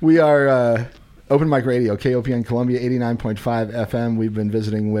digress. We are Open Mic Radio, KOPN Columbia, 89.5 FM. We've been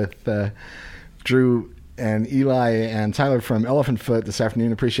visiting with Drew and Eli and Tyler from Elephant Foot this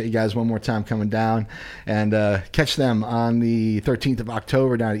afternoon. Appreciate you guys one more time coming down, and catch them on the 13th of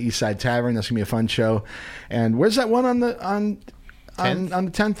October down at Eastside Tavern. That's gonna be a fun show. And where's that one on the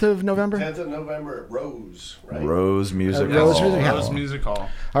 10th of November? 10th of November at Rose, right? Rose Music Rose Hall. Music Hall. Rose Music Hall.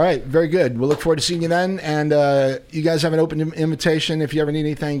 All right, very good. We'll look forward to seeing you then. And you guys have an open invitation. If you ever need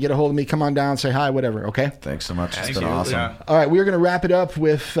anything, get a hold of me. Come on down, say hi, whatever, okay? Thanks so much. It's Thank been you. awesome. Yeah. All right, we're going to wrap it up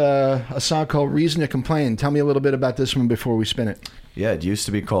with a song called Reason to Complain. Tell me a little bit about this one before we spin it. Yeah, it used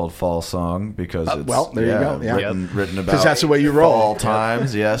to be called Fall Song because it's well, there you go. Yeah. written about 'Cause that's the way you roll. fall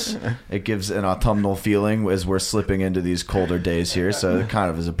times. Yes, it gives an autumnal feeling as we're slipping into these colder days here, so it kind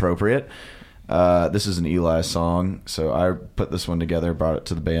of is appropriate. This is an Eli song, so I put this one together, brought it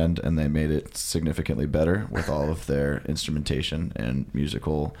to the band, and they made it significantly better with all of their instrumentation and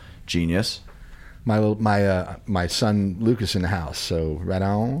musical genius. My son Lucas in the house, so right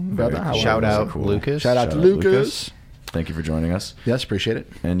on, brother. Very How cool. are Shout you? out Cool. Lucas. Shout out to Lucas. Thank you for joining us. Yes, appreciate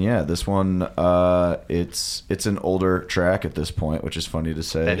it. And yeah, this one, it's an older track at this point, which is funny to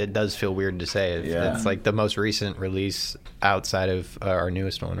say. And it does feel weird to say. It's like the most recent release outside of our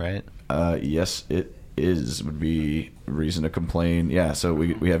newest one, right? Yes, it is. Would be Reason to Complain. Yeah, so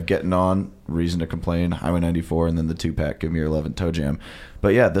we have Getting On, Reason to Complain, Highway 94, and then the 2-pack, Give Me Your Love and Toe Jam.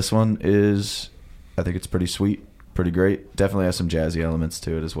 But yeah, this one is, I think it's pretty sweet, pretty great. Definitely has some jazzy elements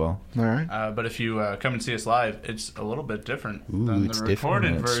to it as well. All right. But if you come and see us live, it's a little bit different than it's the different.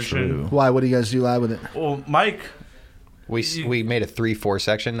 recorded That's version. true. Why? What do you guys do live with it? Well, Mike, We made a 3/4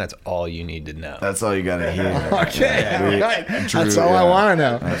 section. That's all you need to know. That's all you got to hear. Okay, We- all right. Drew, That's all I yeah, want to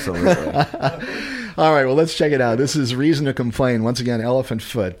know. Absolutely. All right, well, let's check it out. This is Reason to Complain. Once again, Elephant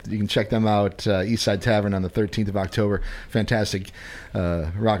Foot. You can check them out, Eastside Tavern on the 13th of October. Fantastic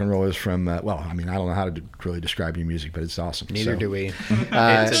rock and rollers from, well, I mean, I don't know how to really describe your music, but it's awesome. Neither So, do we. It's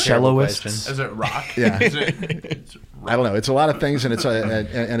a terrible celloists. question. is it rock? Yeah. It's I don't know. It's a lot of things, and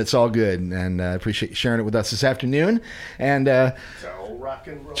it's all good. And I appreciate you sharing it with us this afternoon. And So rock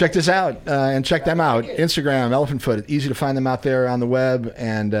and roll. check this out and check them out. Instagram, Elephant Foot. Easy to find them out there on the web.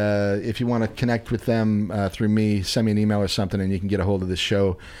 And if you want to connect with them through me, send me an email or something, and you can get a hold of this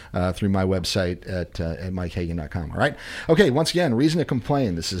show through my website at MikeHagan.com. All right? Okay, once again, Reason to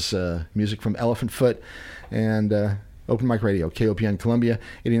Complain. This is music from Elephant Foot and Open Mic Radio, KOPN Columbia,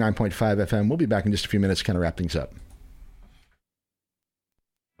 89.5 FM. We'll be back in just a few minutes to kind of wrap things up.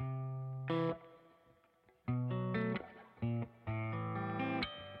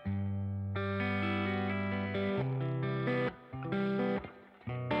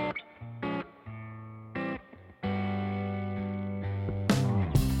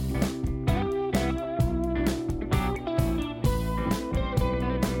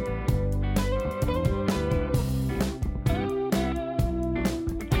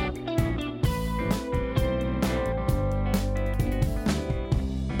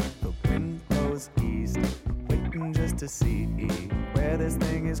 The wind blows east, waiting just to see where this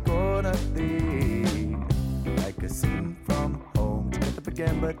thing is gonna lead. Like a scene from home, to get up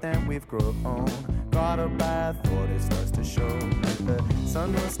again, but then we've grown. Caught up by a thought, it starts to show. The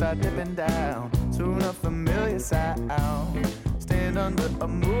sun will start dipping down, soon a familiar sound. Stand under a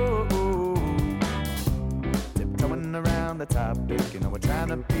moon, tiptoeing around the topic. You know we're trying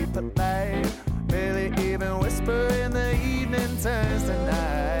to be polite, barely even whisper in the evening turns to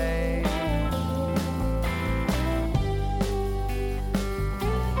night.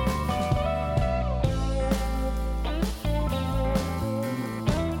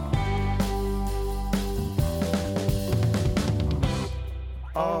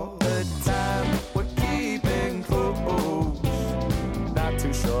 All the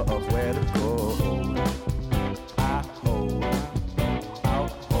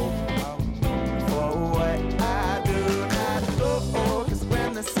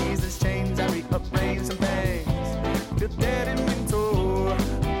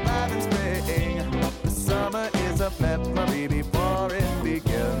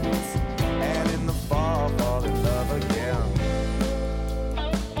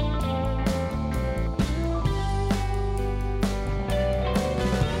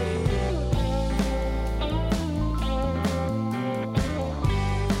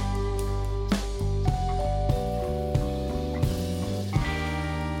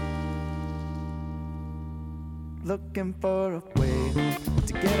looking for a way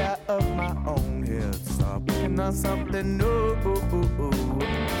to get out of my own head. Start working on something new.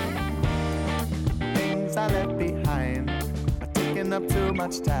 Things I left behind are taking up too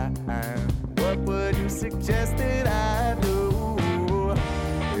much time. What would you suggest that I do?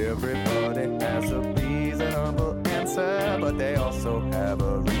 Everybody has a reasonable answer, but they also have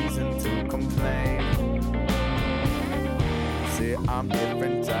a reason to complain. See, I'm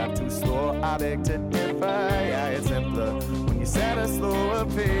different, I'm too slow, I beg to differ. Yeah, it's simpler when you set a slower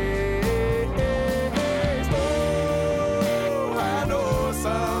pace. Oh, I know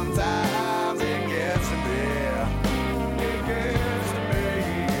sometimes it gets to me. It gets to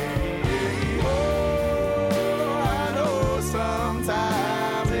me. Oh, I know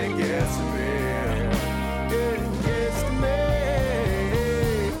sometimes it gets to me. It gets to me.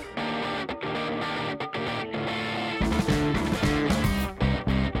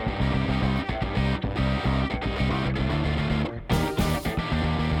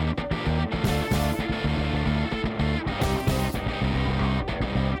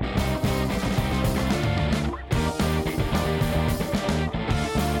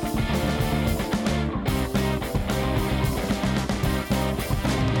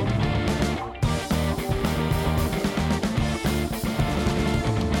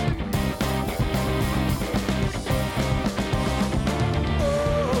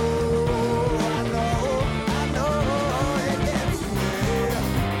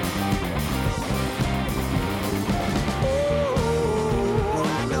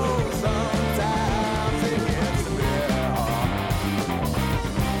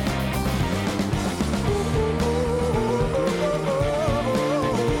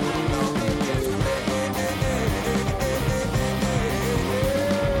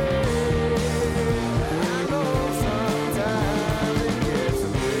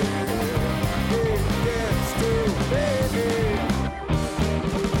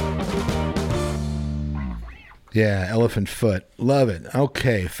 Yeah, Elephant Foot. Love it.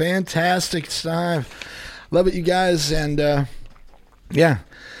 Okay, fantastic stuff. Love it, you guys. And yeah,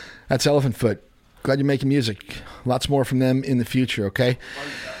 that's Elephant Foot. Glad you're making music. Lots more from them in the future, okay?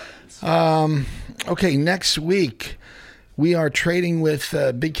 Okay, next week we are trading with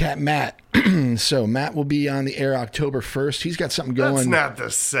Big Cat Matt. So Matt will be on the air October 1st. He's got something going. That's not the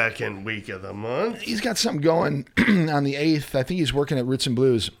second week of the month. He's got something going on the 8th. I think he's working at Roots and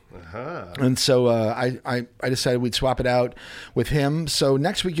Blues. Uh-huh. And so I decided we'd swap it out with him. So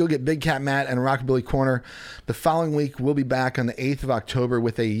next week you'll get Big Cat Matt and Rockabilly Corner. The following week we'll be back on the 8th of October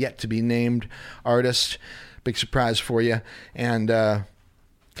with a yet-to-be-named artist. Big surprise for you. And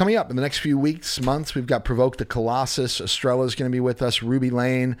coming up in the next few weeks, months, we've got Provoke the Colossus. Estrella's going to be with us. Ruby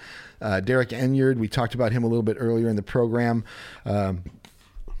Lane. Derek Enyard. We talked about him a little bit earlier in the program.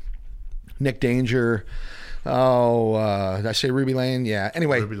 Nick Danger. Did I say Ruby Lane? Yeah.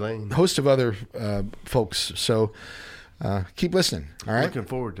 Anyway, Ruby Lane. Host of other folks. So keep listening. All right. Looking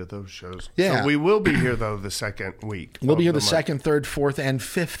forward to those shows. Yeah. So we will be here, though, the second week. We'll be here of the month. second, third, fourth, and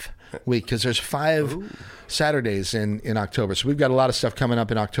fifth week because there's 5 Saturdays in October. So we've got a lot of stuff coming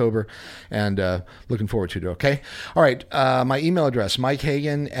up in October and looking forward to it, okay? All right, my email address,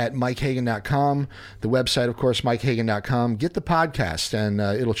 mikehagan@mikehagan.com. The website, of course, mikehagan.com. Get the podcast and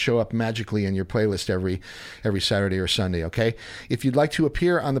it'll show up magically in your playlist every Saturday or Sunday, okay? If you'd like to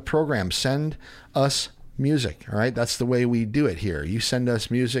appear on the program, send us music, all right? That's the way we do it here. You send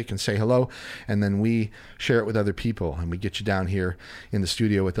us music and say hello, and then we share it with other people, and we get you down here in the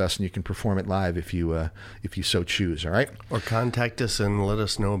studio with us, and you can perform it live if you so choose, all right? Or contact us and let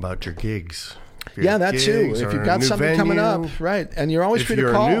us know about your gigs. Yeah, that too. If you've got something coming up, right? And you're always free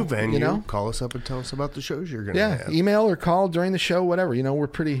to call. If you're a new venue, you know? call us up and tell us about the shows you're going to have. Yeah, email or call during the show, whatever. You know, we're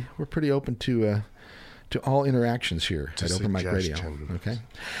pretty open to all interactions here at Open Mic Radio. Okay.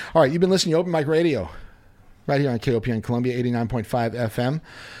 All right, you've been listening to Open Mic Radio right here on KOPN Columbia 89.5 FM.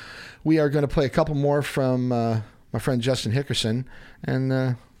 We are going to play a couple more from my friend Justin Hickerson, and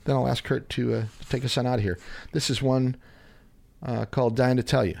then I'll ask Kurt to take us on out of here. This is one called Dying to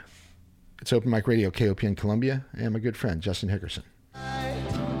Tell You. It's Open Mic Radio, KOPN Columbia, and my good friend Justin Hickerson.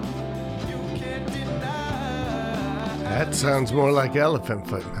 That sounds more like Elephant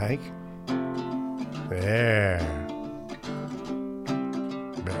Foot, Mike. There.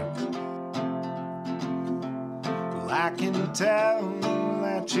 I can tell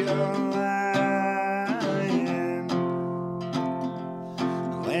that you're lying,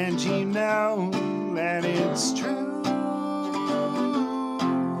 and you know that it's true.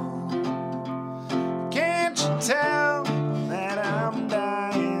 Can't you tell that I'm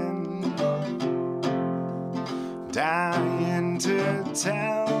dying to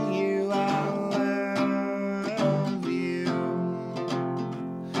tell you I love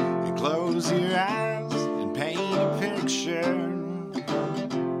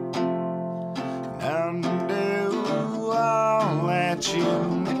that you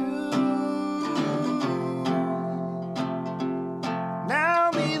knew.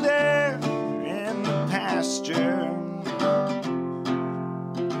 Now I'll be there in the pasture,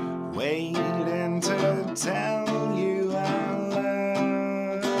 waiting to tell you I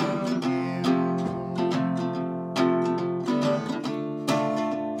love you.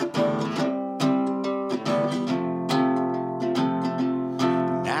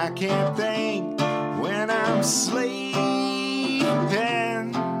 And I can't think when I'm sleeping,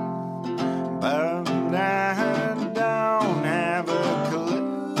 but I don't have a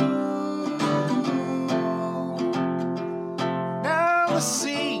clue. Now the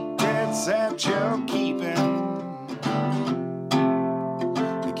secrets that you're keeping,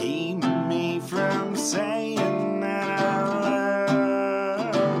 they keep me from saying that I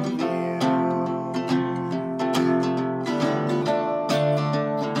love you.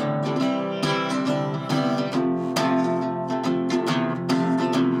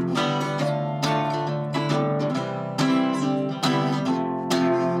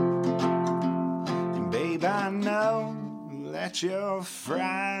 And babe, I know that you're frightened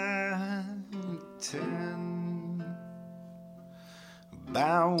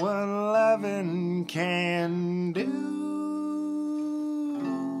about what loving can do.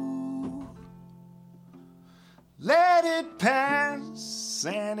 Let it pass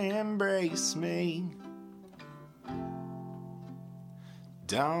and embrace me.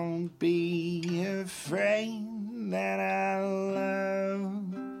 Don't be afraid that I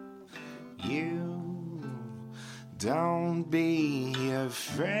love you. Don't be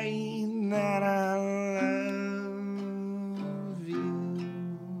afraid that I love you.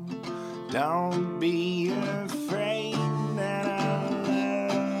 Don't be afraid that I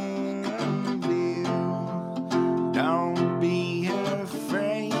love you. Don't be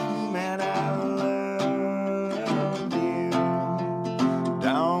afraid that I love you.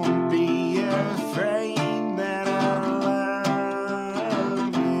 Don't be afraid that I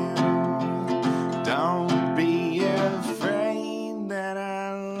love you. Don't be afraid that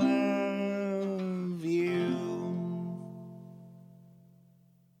I love you.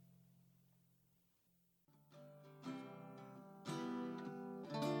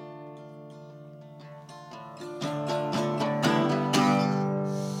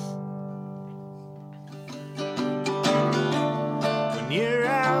 When you're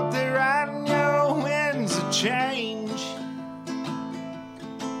out there riding your winds of change,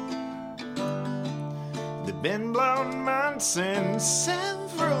 they've been blown months and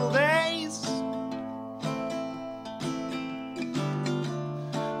several days.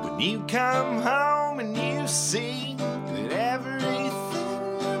 When you come home and you see that everything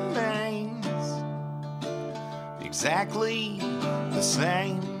remains exactly the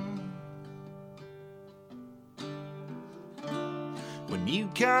same. When you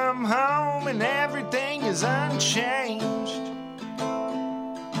come home and everything is unchanged.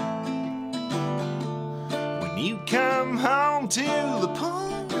 When you come home to the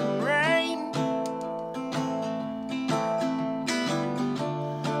pouring rain.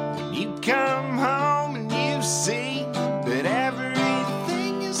 When you come home and you see that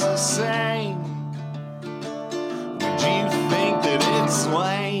everything is the same. Would you think that it's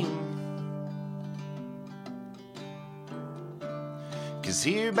lame? 'Cause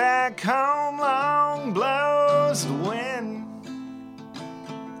here back home long blows the wind.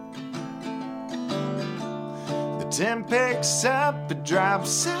 The temp picks up, it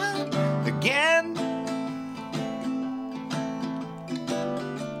drops out again.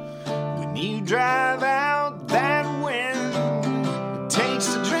 When you drive out that wind, it takes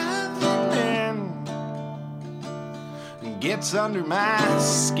the driving in and gets under my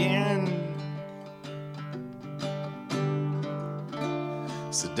skin.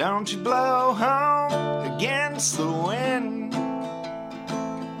 So don't you blow home against the wind.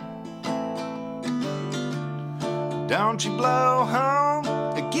 Don't you blow home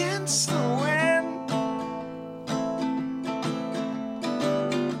against the wind.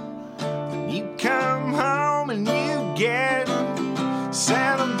 When you come home and you get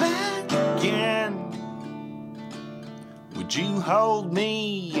settled back again, would you hold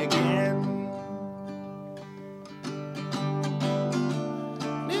me again?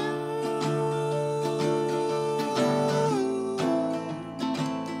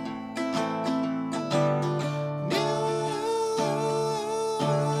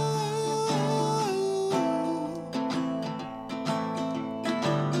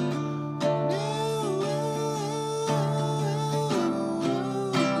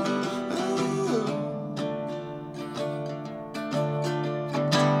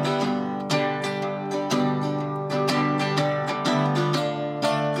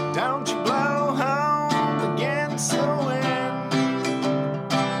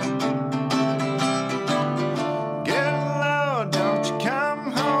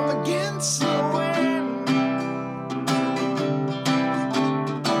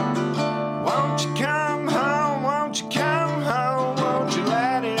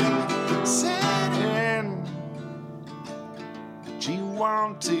 you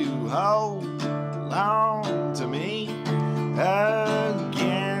want to hold on to me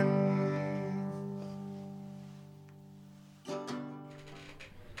again.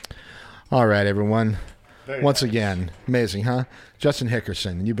 All right, everyone. Once again, amazing, huh? Justin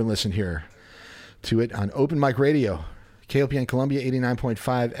Hickerson, and you've been listening here to it on Open Mic Radio, KOPN Columbia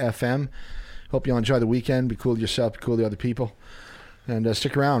 89.5 FM. Hope you all enjoy the weekend. Be cool to yourself, be cool to other people. And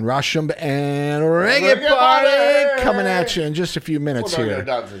stick around. Rashum and Reggae Party coming at you in just a few minutes here.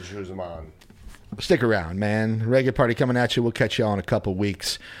 Stick around, man. Reggae Party coming at you. We'll catch you all in a couple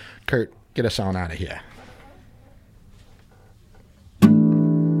weeks. Kurt, get us on out of here.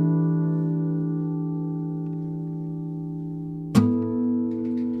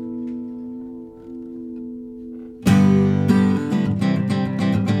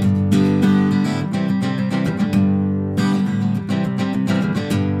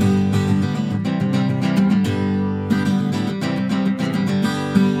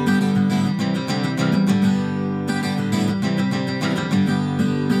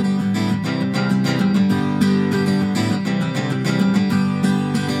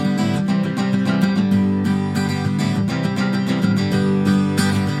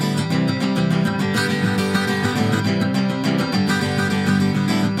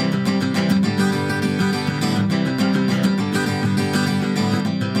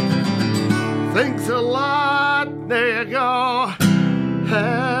 Thanks a lot. There you go.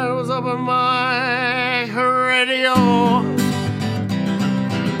 That was Open Mic Radio.